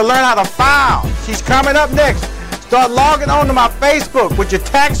 Anything you want to learn how to file, she's coming up next. Start logging on to my Facebook with your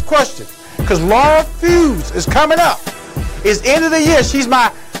tax questions, because Laura Fuse is coming up. It's end of the year. She's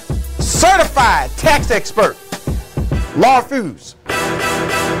my certified tax expert, Laura Fuse.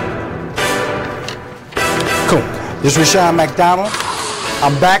 Cool. This is Rushion McDonald.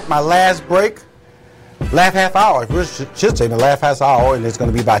 I'm back, my last break. Last half hour, we should say the last half hour, and it's going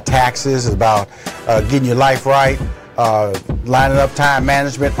to be about taxes, it's about getting your life right, lining up time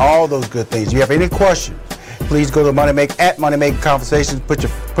management, all those good things. If you have any questions, please go to Money Making Conversations, put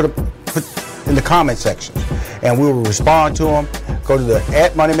in the comment section, and we will respond to them. Go to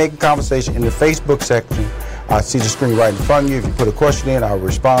the Money Making Conversation in the Facebook section. I see the screen right in front of you. If you put a question in, I'll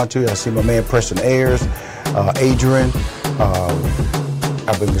respond to it. I see my man Preston Ayers, Adrian.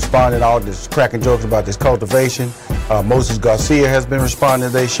 I've been responding to all this cracking jokes about this cultivation. Moses Garcia has been responding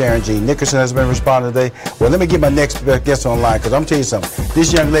today. Sharon Jean Nickerson has been responding today. Well, let me get my next guest online, because I'm telling you something.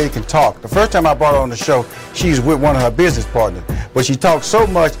 This young lady can talk. The first time I brought her on the show, she's with one of her business partners. But she talks so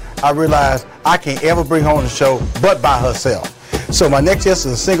much, I realized I can't ever bring her on the show but by herself. So my next guest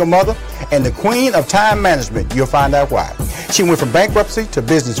is a single mother and the queen of time management. You'll find out why. She went from bankruptcy to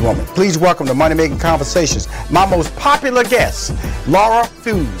businesswoman. Please welcome to Money Making Conversations, my most popular guest, Laura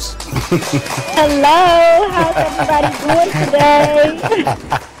Fuse. Hello, how's everybody doing today?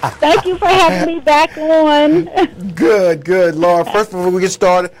 Thank you for having me back on. Good, Laura. First before we get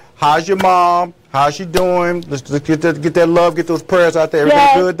started, how's your mom? How's she doing? Let's get that love, get those prayers out there.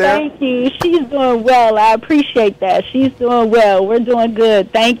 Everything good there? Thank you. She's doing well. I appreciate that. She's doing well. We're doing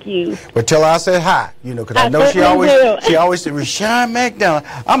good. Thank you. Well, tell her I said hi, because I know she always said, Rushion McDonald.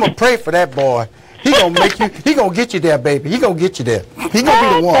 I'm going to pray for that boy. He going to get you there, baby. He going to get you there. He going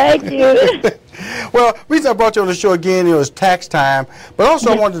to be the one. Thank you. Well, the reason I brought you on the show again, it was tax time, but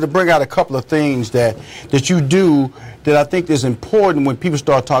also I wanted to bring out a couple of things that you do that I think is important when people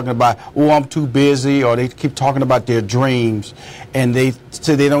start talking about, oh, I'm too busy, or they keep talking about their dreams, and they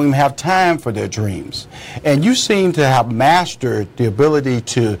say they don't even have time for their dreams. And you seem to have mastered the ability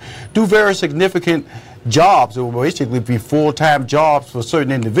to do very significant jobs that will basically be full-time jobs for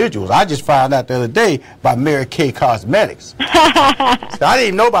certain individuals. I just found out the other day about Mary Kay Cosmetics. So I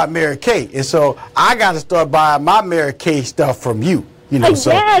didn't know about Mary Kay, and so I got to start buying my Mary Kay stuff from you. You know,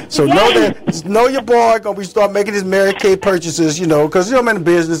 so know your boy gonna be start making his Mary Kay purchases. You know, because I'm in the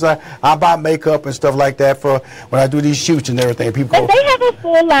business. I buy makeup and stuff like that for when I do these shoots and everything. People go, they have a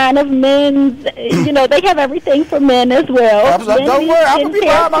full line of men's. You know, they have everything for men as well. Don't worry, I'm gonna be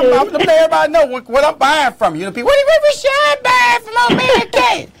buying. I'm gonna let everybody know what I'm buying from you. People, what are you Rashawn buying from old Mary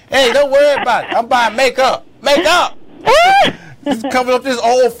Kay? Hey, don't worry about it. I'm buying makeup. Just cover up this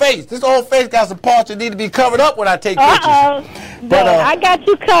old face. This old face got some parts that need to be covered up when I take pictures. But I got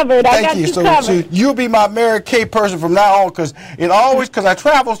you covered. Thank you. So you'll be my Mary Kay person from now on, because I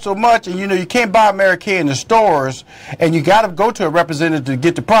travel so much, and you can't buy Mary Kay in the stores, and you got to go to a representative to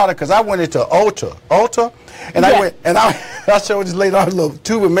get the product. Because I went into Ulta, and I showed this lady a little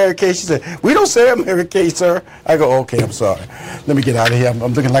tube of Mary Kay. She said, "We don't sell Mary Kay, sir." I go, "Okay, I'm sorry. Let me get out of here. I'm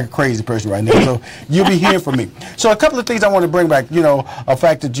looking like a crazy person right now." So you'll be hearing from me. So a couple of things I want to bring back. A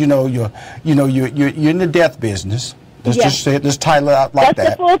fact that you're in the death business. Let's just say it. Let's title it out like that.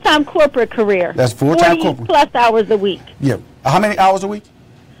 That's a full-time corporate career. That's full-time corporate. 40 plus hours a week. Yeah. How many hours a week?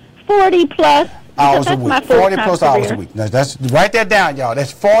 40 plus hours a week. 40 plus hours a week. Now, write that down, y'all.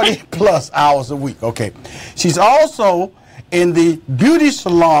 That's 40 plus hours a week. Okay. She's also in the beauty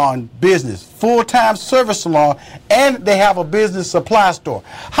salon business, full-time service salon, and they have a business supply store.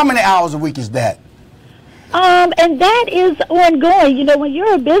 How many hours a week is that? And that is ongoing. When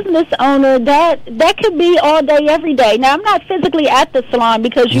you're a business owner, that could be all day, every day. Now, I'm not physically at the salon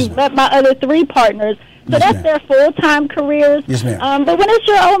because you've met my other 3 partners. So that's their full-time careers. Yes, ma'am. But when it's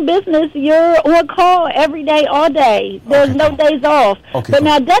your own business, you're on call every day, all day. There's no days off. Okay, but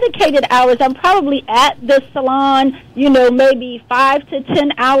now dedicated hours, I'm probably at the salon, maybe 5 to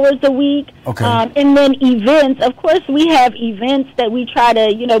 10 hours a week. Okay. And then events. Of course, we have events that we try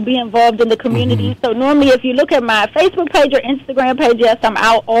to, be involved in the community. So normally if you look at my Facebook page or Instagram page, yes, I'm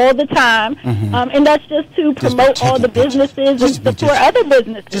out all the time. And that's just to promote all the businesses and support other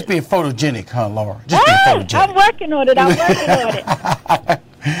businesses. Just being photogenic, huh, Laura? I'm working on it.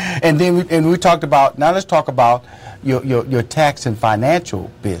 And then we talked about, now let's talk about your tax and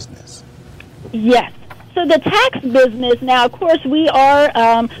financial business. Yes. So the tax business, now of course we are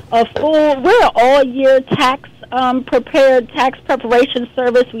we're an all-year tax preparation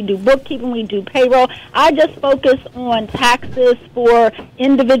service. We do bookkeeping, we do payroll. I just focus on taxes for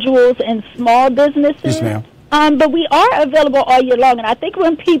individuals and small businesses. Yes, ma'am. But we are available all year long, and I think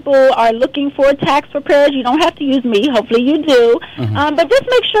when people are looking for tax preparers, you don't have to use me. Hopefully you do. But just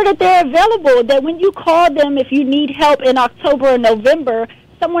make sure that they're available, that when you call them, if you need help in October or November,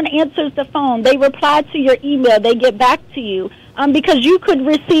 someone answers the phone. They reply to your email. They get back to you. Because you could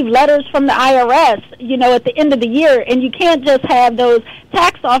receive letters from the IRS, at the end of the year, and you can't just have those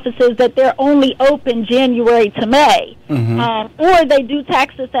tax offices that they're only open January to May. Or they do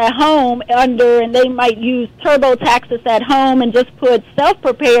taxes at home and they might use TurboTaxes at home and just put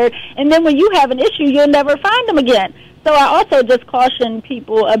self-prepared, and then when you have an issue, you'll never find them again. So I also just caution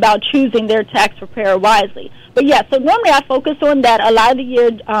people about choosing their tax preparer wisely. But yeah, so normally I focus on that a lot of the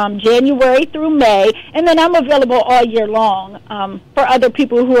year, January through May, and then I'm available all year long for other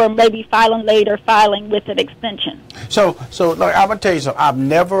people who are maybe filing late or filing with an extension. So look, I'm gonna tell you something. I've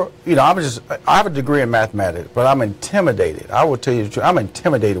never, I have a degree in mathematics, but I'm intimidated. I will tell you the truth. I'm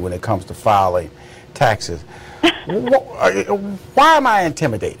intimidated when it comes to filing taxes. Why am I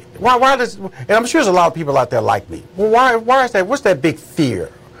intimidated? Why does? And I'm sure there's a lot of people out there like me. Well, why is that? What's that big fear?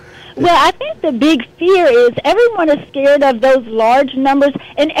 Well, I think the big fear is everyone is scared of those large numbers,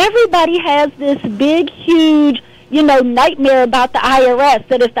 and everybody has this big, huge, nightmare about the IRS,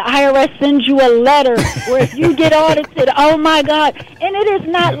 that if the IRS sends you a letter or if you get audited, oh my God. And it is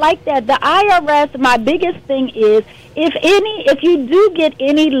not like that. The IRS, my biggest thing is, if you do get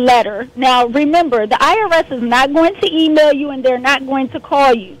any letter, now remember, the IRS is not going to email you and they're not going to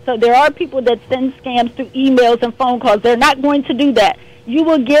call you. So there are people that send scams through emails and phone calls. They're not going to do that. You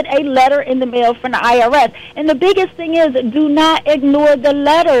will get a letter in the mail from the IRS. And the biggest thing is, do not ignore the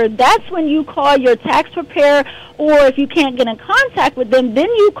letter. That's when you call your tax preparer, or if you can't get in contact with them, then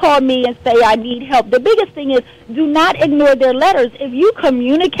you call me and say, I need help. The biggest thing is, do not ignore their letters. If you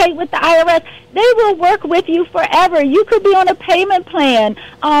communicate with the IRS, they will work with you forever. You could be on a payment plan,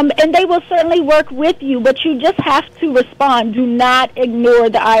 and they will certainly work with you, but you just have to respond. Do not ignore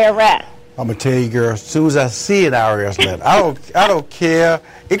the IRS. I'm gonna tell you, girl. As soon as I see an IRS letter, I don't care.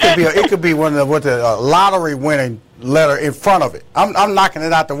 It could be one of the lottery winning letter in front of it. I'm knocking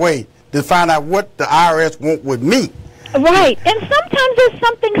it out the way to find out what the IRS want with me. Right. And sometimes it's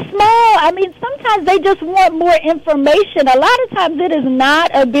something small. I mean, sometimes they just want more information. A lot of times it is not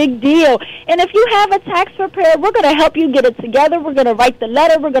a big deal. And if you have a tax preparer, we're going to help you get it together. We're going to write the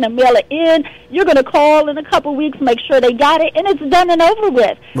letter. We're going to mail it in. You're going to call in a couple weeks, make sure they got it, and it's done and over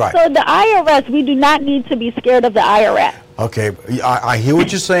with. Right. So the IRS, we do not need to be scared of the IRS. Okay, I hear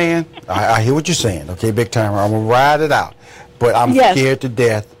what you're saying. I hear what you're saying. Okay, big time. I'm going to ride it out. But I'm scared to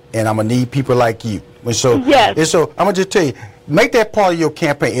death, and I'm going to need people like you. And so I'm going to just tell you, make that part of your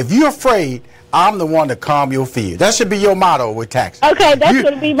campaign. If you're afraid, I'm the one to calm your fear. That should be your motto with taxes. Okay, that's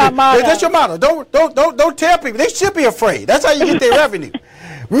going to be my motto. That's your motto. Don't tell people. They should be afraid. That's how you get their revenue.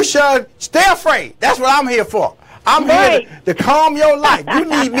 Rushion, stay afraid. That's what I'm here for. I'm here to calm your life. You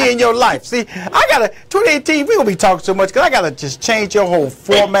need me in your life. See, 2018, we're going to be talking so much because I got to just change your whole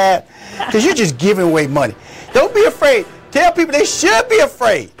format because you're just giving away money. Don't be afraid. Tell people they should be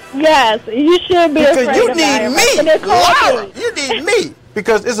afraid. Yes, you should be afraid. Because you need me, Laura. You need me.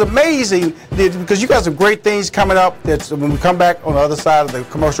 Because it's amazing, because you got some great things coming up. That when we come back on the other side of the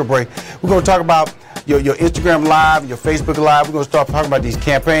commercial break, we're going to talk about your Instagram Live, your Facebook Live. We're going to start talking about these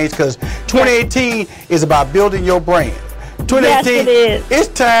campaigns because 2018 is about building your brand. 2018, yes, it is. It's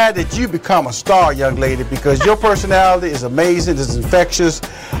time that you become a star, young lady, because your personality is amazing. It's infectious.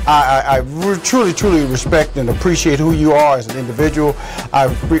 I truly respect and appreciate who you are as an individual. I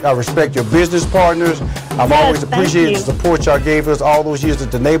respect your business partners. I've always appreciated the support y'all gave us all those years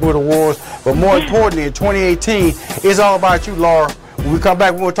at the Neighborhood Awards. But more importantly, in 2018, it's all about you, Laura. When we come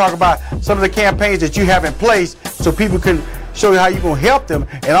back, we're going to talk about some of the campaigns that you have in place so people can show you how you're going to help them,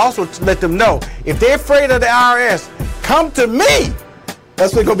 and also to let them know if they're afraid of the IRS, come to me.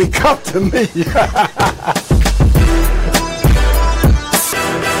 That's what's going to be, come to me.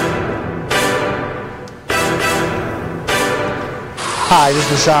 Hi, this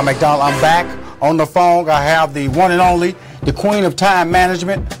is Rushion McDonald. I'm back on the phone. I have the one and only, the queen of time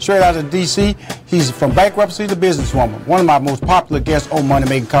management, straight out of D.C. He's from bankruptcy to businesswoman. One of my most popular guests on Money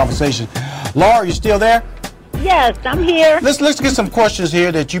Making Conversation. Laura, you still there? Yes, I'm here. Let's get some questions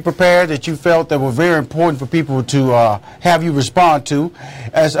here that you prepared, that you felt that were very important for people to have you respond to.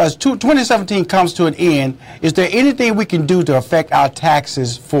 As 2017 comes to an end, is there anything we can do to affect our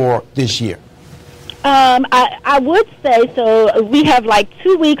taxes for this year? I would say, so we have like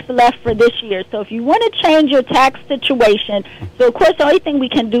 2 weeks left for this year. So if you want to change your tax situation, so of course the only thing we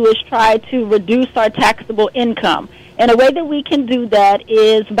can do is try to reduce our taxable income. And a way that we can do that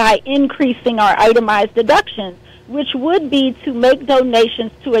is by increasing our itemized deductions, which would be to make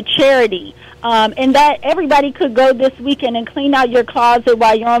donations to a charity. And that everybody could go this weekend and clean out your closet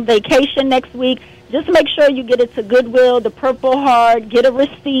while you're on vacation next week. Just make sure you get it to Goodwill, the Purple Heart, get a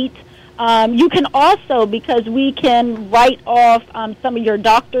receipt. You can also, because we can write off some of your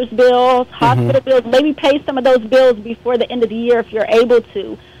doctor's bills, hospital bills, maybe pay some of those bills before the end of the year if you're able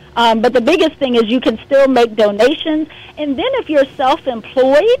to. But the biggest thing is you can still make donations. And then if you're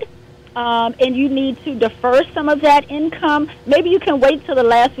self-employed and you need to defer some of that income, maybe you can wait till the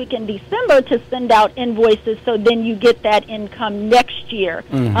last week in December to send out invoices so then you get that income next year.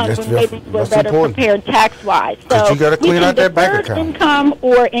 Maybe we're better prepared tax-wise. So you got to clean out that bank account. Income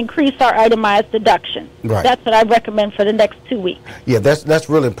or increase our itemized deduction. Right. That's what I recommend for the next 2 weeks. Yeah, that's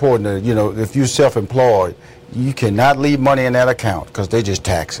really important. You know, if you're self-employed, you cannot leave money in that account because they just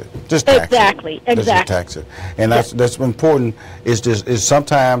tax it. Just tax it. Exactly. Just tax it. And that's important. Is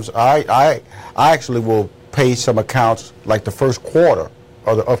sometimes I actually will pay some accounts like the first quarter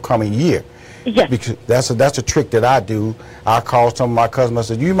of the upcoming year. Yes. Because that's a trick that I do. I call some of my customers.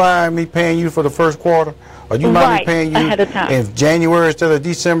 I said, "You mind me paying you for the first quarter, or you mind me paying you ahead of time in January instead of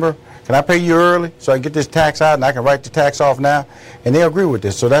December? Can I pay you early so I can get this tax out and I can write the tax off now?" And they agree with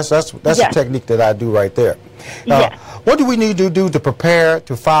this. So that's a technique that I do right there. What do we need to do to prepare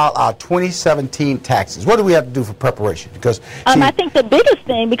to file our 2017 taxes? What do we have to do for preparation? Because I think the biggest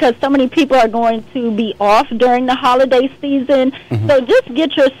thing, because so many people are going to be off during the holiday season, so just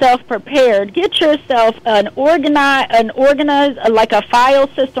get yourself prepared. Get yourself an organized like a file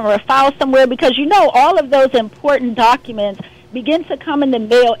system or a file somewhere, because you know all of those important documents begin to come in the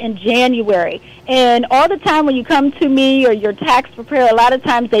mail in January. And all the time when you come to me or your tax preparer, a lot of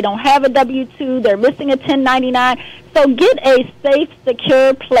times they don't have a W-2, they're missing a 1099. So get a safe,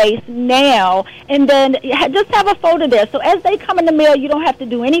 secure place now, and then just have a folder there. So as they come in the mail, you don't have to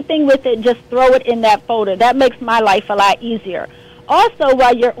do anything with it, just throw it in that folder. That makes my life a lot easier. Also,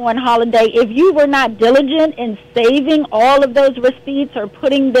 while you're on holiday, if you were not diligent in saving all of those receipts or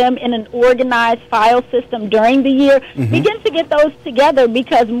putting them in an organized file system during the year, begin to get those together,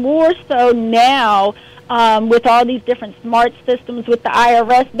 because more so now, with all these different smart systems with the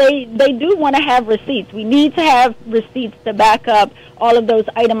IRS, they do want to have receipts. We need to have receipts to back up all of those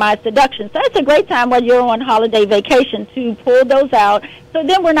itemized deductions. So it's a great time while you're on holiday vacation to pull those out. So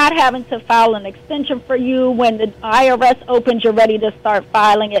then we're not having to file an extension for you. When the IRS opens, you're ready to start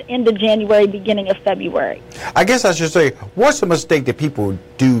filing at end of January, beginning of February. I guess I should say, what's a mistake that people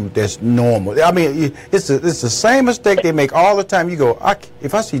do that's normal? I mean, it's the same mistake they make all the time. You go,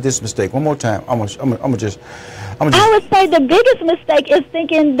 if I see this mistake one more time, I'm gonna just. I would say the biggest mistake is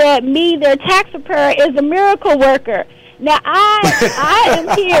thinking that me, their tax preparer, is a miracle worker. Now, I am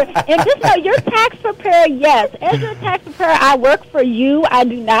here, and just know your tax preparer, yes. As your tax preparer, I work for you. I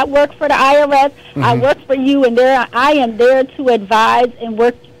do not work for the IRS. I work for you, and I am there to advise and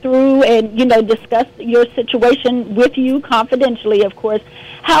work through and, discuss your situation with you confidentially, of course.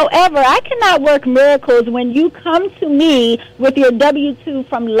 However, I cannot work miracles when you come to me with your W-2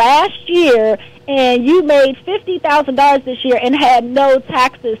 from last year and you made $50,000 this year and had no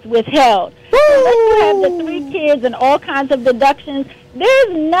taxes withheld. Unless you have the 3 kids and all kinds of deductions,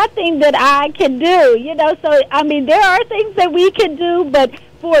 there's nothing that I can do. So, I mean, there are things that we can do, but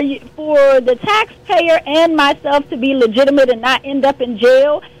for the taxpayer and myself to be legitimate and not end up in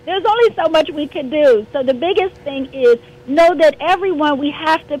jail, there's only so much we can do. So the biggest thing is know that everyone, we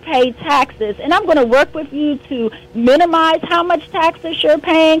have to pay taxes. And I'm going to work with you to minimize how much taxes you're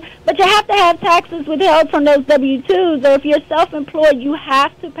paying, but you have to have taxes withheld from those W-2s. Or if you're self-employed, you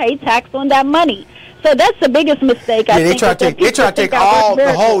have to pay tax on that money. So that's the biggest mistake, I think. They try to take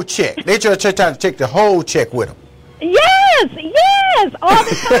the whole check. They try to take the whole check with them. Yes, all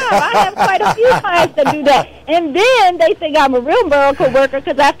the time. I have quite a few clients that do that. And then they think I'm a real miracle worker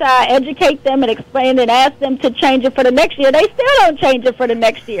because after I educate them and explain and ask them to change it for the next year, they still don't change it for the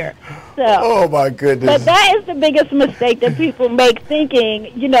next year. So, oh, my goodness. But that is the biggest mistake that people make,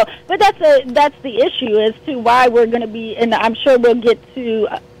 thinking, but that's the issue as to why we're going to be, and I'm sure we'll get to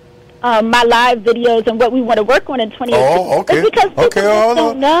my live videos and what we want to work on in 2018. Oh, okay. It's because people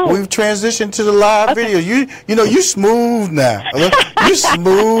don't know. We've transitioned to the live video. You smooth now. You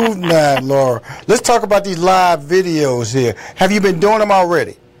smooth now, Laura. Let's talk about these live videos here. Have you been doing them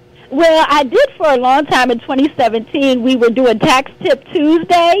already? Well, I did for a long time. In 2017, we were doing Tax Tip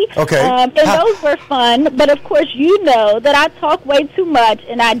Tuesday. Okay. And those were fun. But, of course, you know that I talk way too much,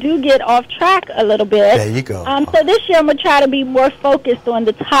 and I do get off track a little bit. There you go. So this year I'm going to try to be more focused on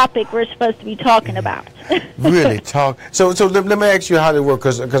the topic we're supposed to be talking about. Really talk. So let me ask you how they work,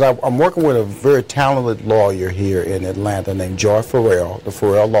 because I'm working with a very talented lawyer here in Atlanta named Joy Farrell, the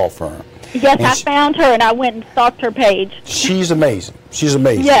Farrell Law Firm. Yes, and I found her, and I went and stalked her page. She's amazing.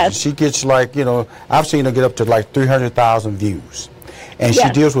 Yes. She gets I've seen her get up to 300,000 views. And she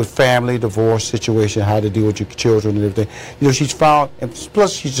deals with family, divorce situation, how to deal with your children and everything. She's found, and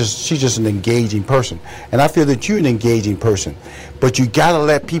plus she's just an engaging person. And I feel that you're an engaging person. But you got to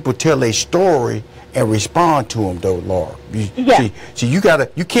let people tell their story and respond to them, though, Laura. See, you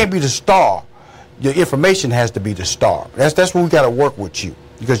can't be the star. Your information has to be the star. That's where we got to work with you,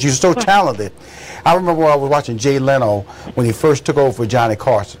 because you're so talented. I remember when I was watching Jay Leno when he first took over for Johnny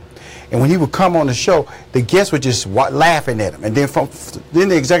Carson. And when he would come on the show, the guests were just laughing at him. And then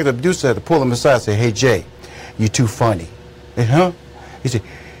the executive producer had to pull him aside and say, "Hey, Jay, you're too funny." And, he said,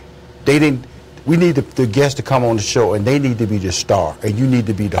 we need the guests to come on the show, and they need to be the star, and you need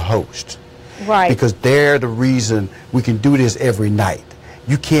to be the host. Right. Because they're the reason we can do this every night.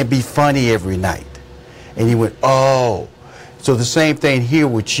 You can't be funny every night. And he went, oh. So the same thing here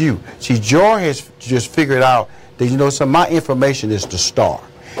with you. See, Joy has just figured out that, my information is the star.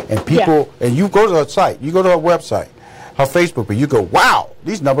 And people, and you go to her site, you go to her website, her Facebook, and you go, wow,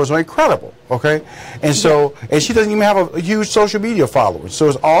 these numbers are incredible, okay? And so, and she doesn't even have a huge social media following. So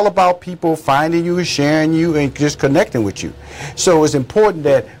it's all about people finding you, sharing you, and just connecting with you. So it's important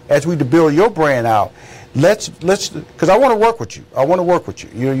that as we build your brand out, let's because I want to work with you.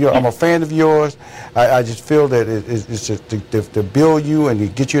 I'm a fan of yours. I just feel that it's just to build you and to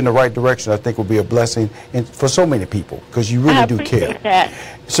get you in the right direction, I think will be a blessing for so many people, because you really do care. That.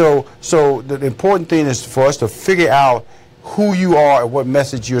 So the important thing is for us to figure out who you are and what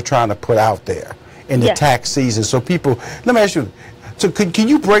message you're trying to put out there in the tax season. So people, let me ask you. So can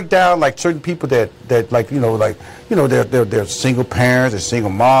you break down certain people that they're single parents, they're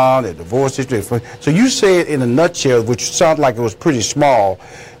single mom, they're divorced. So you say it in a nutshell, which sounds like it was pretty small,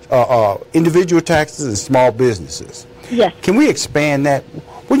 individual taxes and small businesses. Yes. Can we expand that?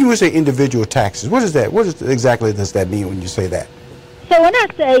 When you say individual taxes, what is that? What exactly does that mean when you say that? So when I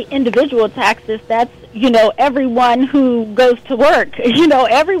say individual taxes, that's everyone who goes to work.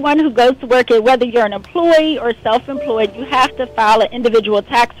 Everyone who goes to work, whether you're an employee or self-employed, you have to file an individual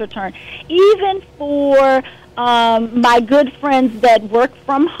tax return. Even for my good friends that work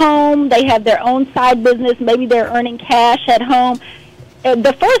from home, they have their own side business, maybe they're earning cash at home.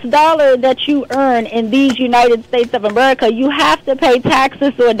 The first dollar that you earn in these United States of America, you have to pay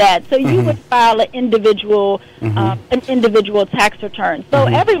taxes on that. So you would file an individual tax return. So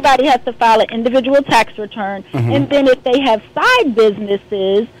everybody has to file an individual tax return. And then if they have side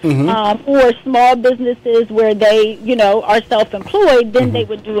businesses or small businesses where they, are self-employed, then they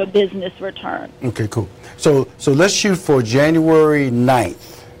would do a business return. Okay, cool. So let's shoot for January 9th.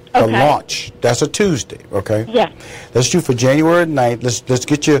 The launch. That's a Tuesday, okay? Yeah. Let's shoot for January 9th. Let's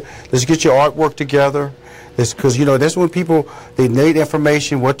get your artwork together. Because that's when people, they need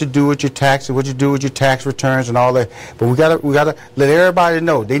information, what to do with your taxes, what to do with your tax returns and all that. But we gotta let everybody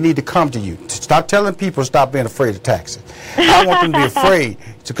know they need to come to you. Stop telling people stop being afraid of taxes. I want them to be afraid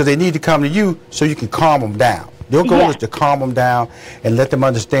because they need to come to you so you can calm them down. Your goal is to calm them down and let them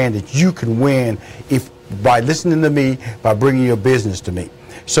understand that you can win by listening to me, by bringing your business to me.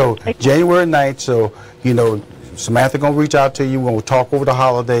 So January 9th, Samantha going to reach out to you. We're going to talk over the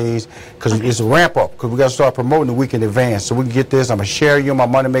holidays because it's a ramp up because we got to start promoting the week in advance. So we can get this. I'm going to share you on my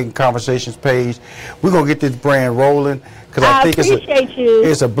Money Making Conversations page. We're going to get this brand rolling because I think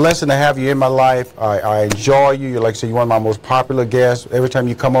it's a blessing to have you in my life. I enjoy you. Like I said, you're one of my most popular guests. Every time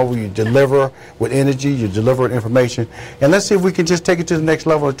you come over, you deliver with energy. You deliver with information. And let's see if we can just take it to the next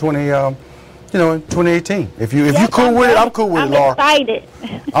level of 2018. If you're cool with it, I'm cool with it, Laura. I'm excited.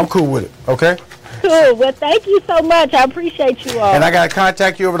 I'm cool with it, okay? Cool. Well, thank you so much. I appreciate you all. And I got to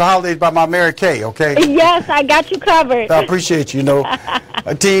contact you over the holidays by my Mary Kay, okay? Yes, I got you covered. I appreciate you,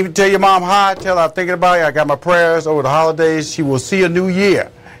 Team, tell your mom hi. Tell her I'm thinking about you. I got my prayers over the holidays. She will see a new year.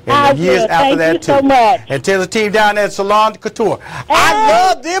 And the years after that, too. Thank you so much. And tell the team down there at Salon de Couture, I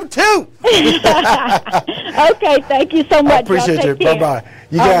love them, too. Okay, thank you so much. I appreciate you. Bye-bye.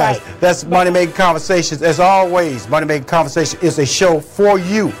 You guys, that's Money Making Conversations. As always, Money Making Conversations is a show for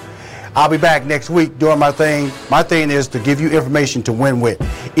you. I'll be back next week doing my thing. My thing is to give you information to win with.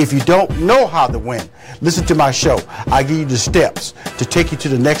 If you don't know how to win, listen to my show. I give you the steps to take you to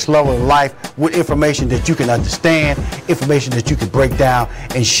the next level of life with information that you can understand, information that you can break down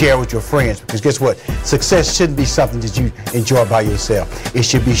and share with your friends. Because guess what? Success shouldn't be something that you enjoy by yourself. It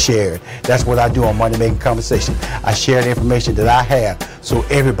should be shared. That's what I do on Money Making Conversation. I share the information that I have so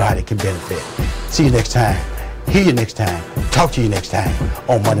everybody can benefit. See you next time. Hear you next time. Talk to you next time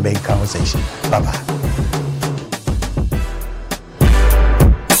on Money Making Conversation. Bye-bye.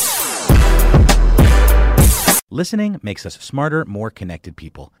 Listening makes us smarter, more connected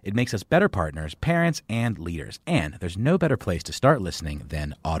people. It makes us better partners, parents, and leaders. And there's no better place to start listening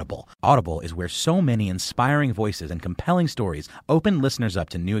than Audible. Audible is where so many inspiring voices and compelling stories open listeners up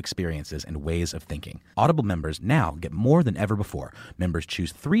to new experiences and ways of thinking. Audible members now get more than ever before. Members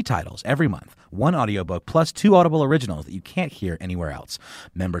choose 3 titles every month, 1 audiobook plus 2 Audible originals that you can't hear anywhere else.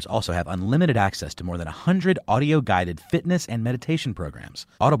 Members also have unlimited access to more than 100 audio-guided fitness and meditation programs.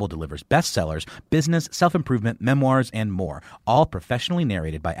 Audible delivers bestsellers, business, self-improvement, memoirs, and more, all professionally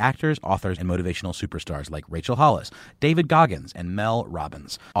narrated by actors, authors, and motivational superstars like Rachel Hollis, David Goggins, and Mel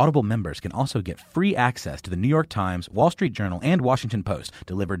Robbins. Audible members can also get free access to the New York Times, Wall Street Journal, and Washington Post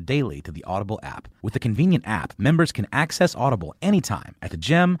delivered daily to the Audible app. With the convenient app, members can access Audible anytime, at the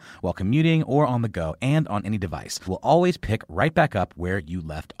gym, while commuting, or on the go, and on any device. We'll always pick right back up where you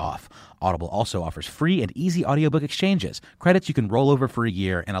left off. Audible also offers free and easy audiobook exchanges, credits you can roll over for a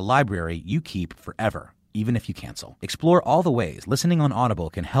year, and a library you keep forever, even if you cancel. Explore all the ways listening on Audible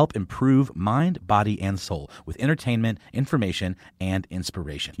can help improve mind, body, and soul with entertainment, information, and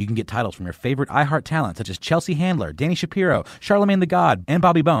inspiration. You can get titles from your favorite iHeart talent such as Chelsea Handler, Danny Shapiro, Charlamagne the God, and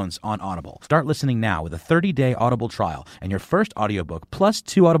Bobby Bones on Audible. Start listening now with a 30-day Audible trial, and your first audiobook plus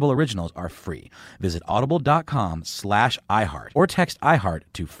 2 Audible originals are free. Visit audible.com/iHeart or text iHeart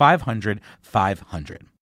to 500-500.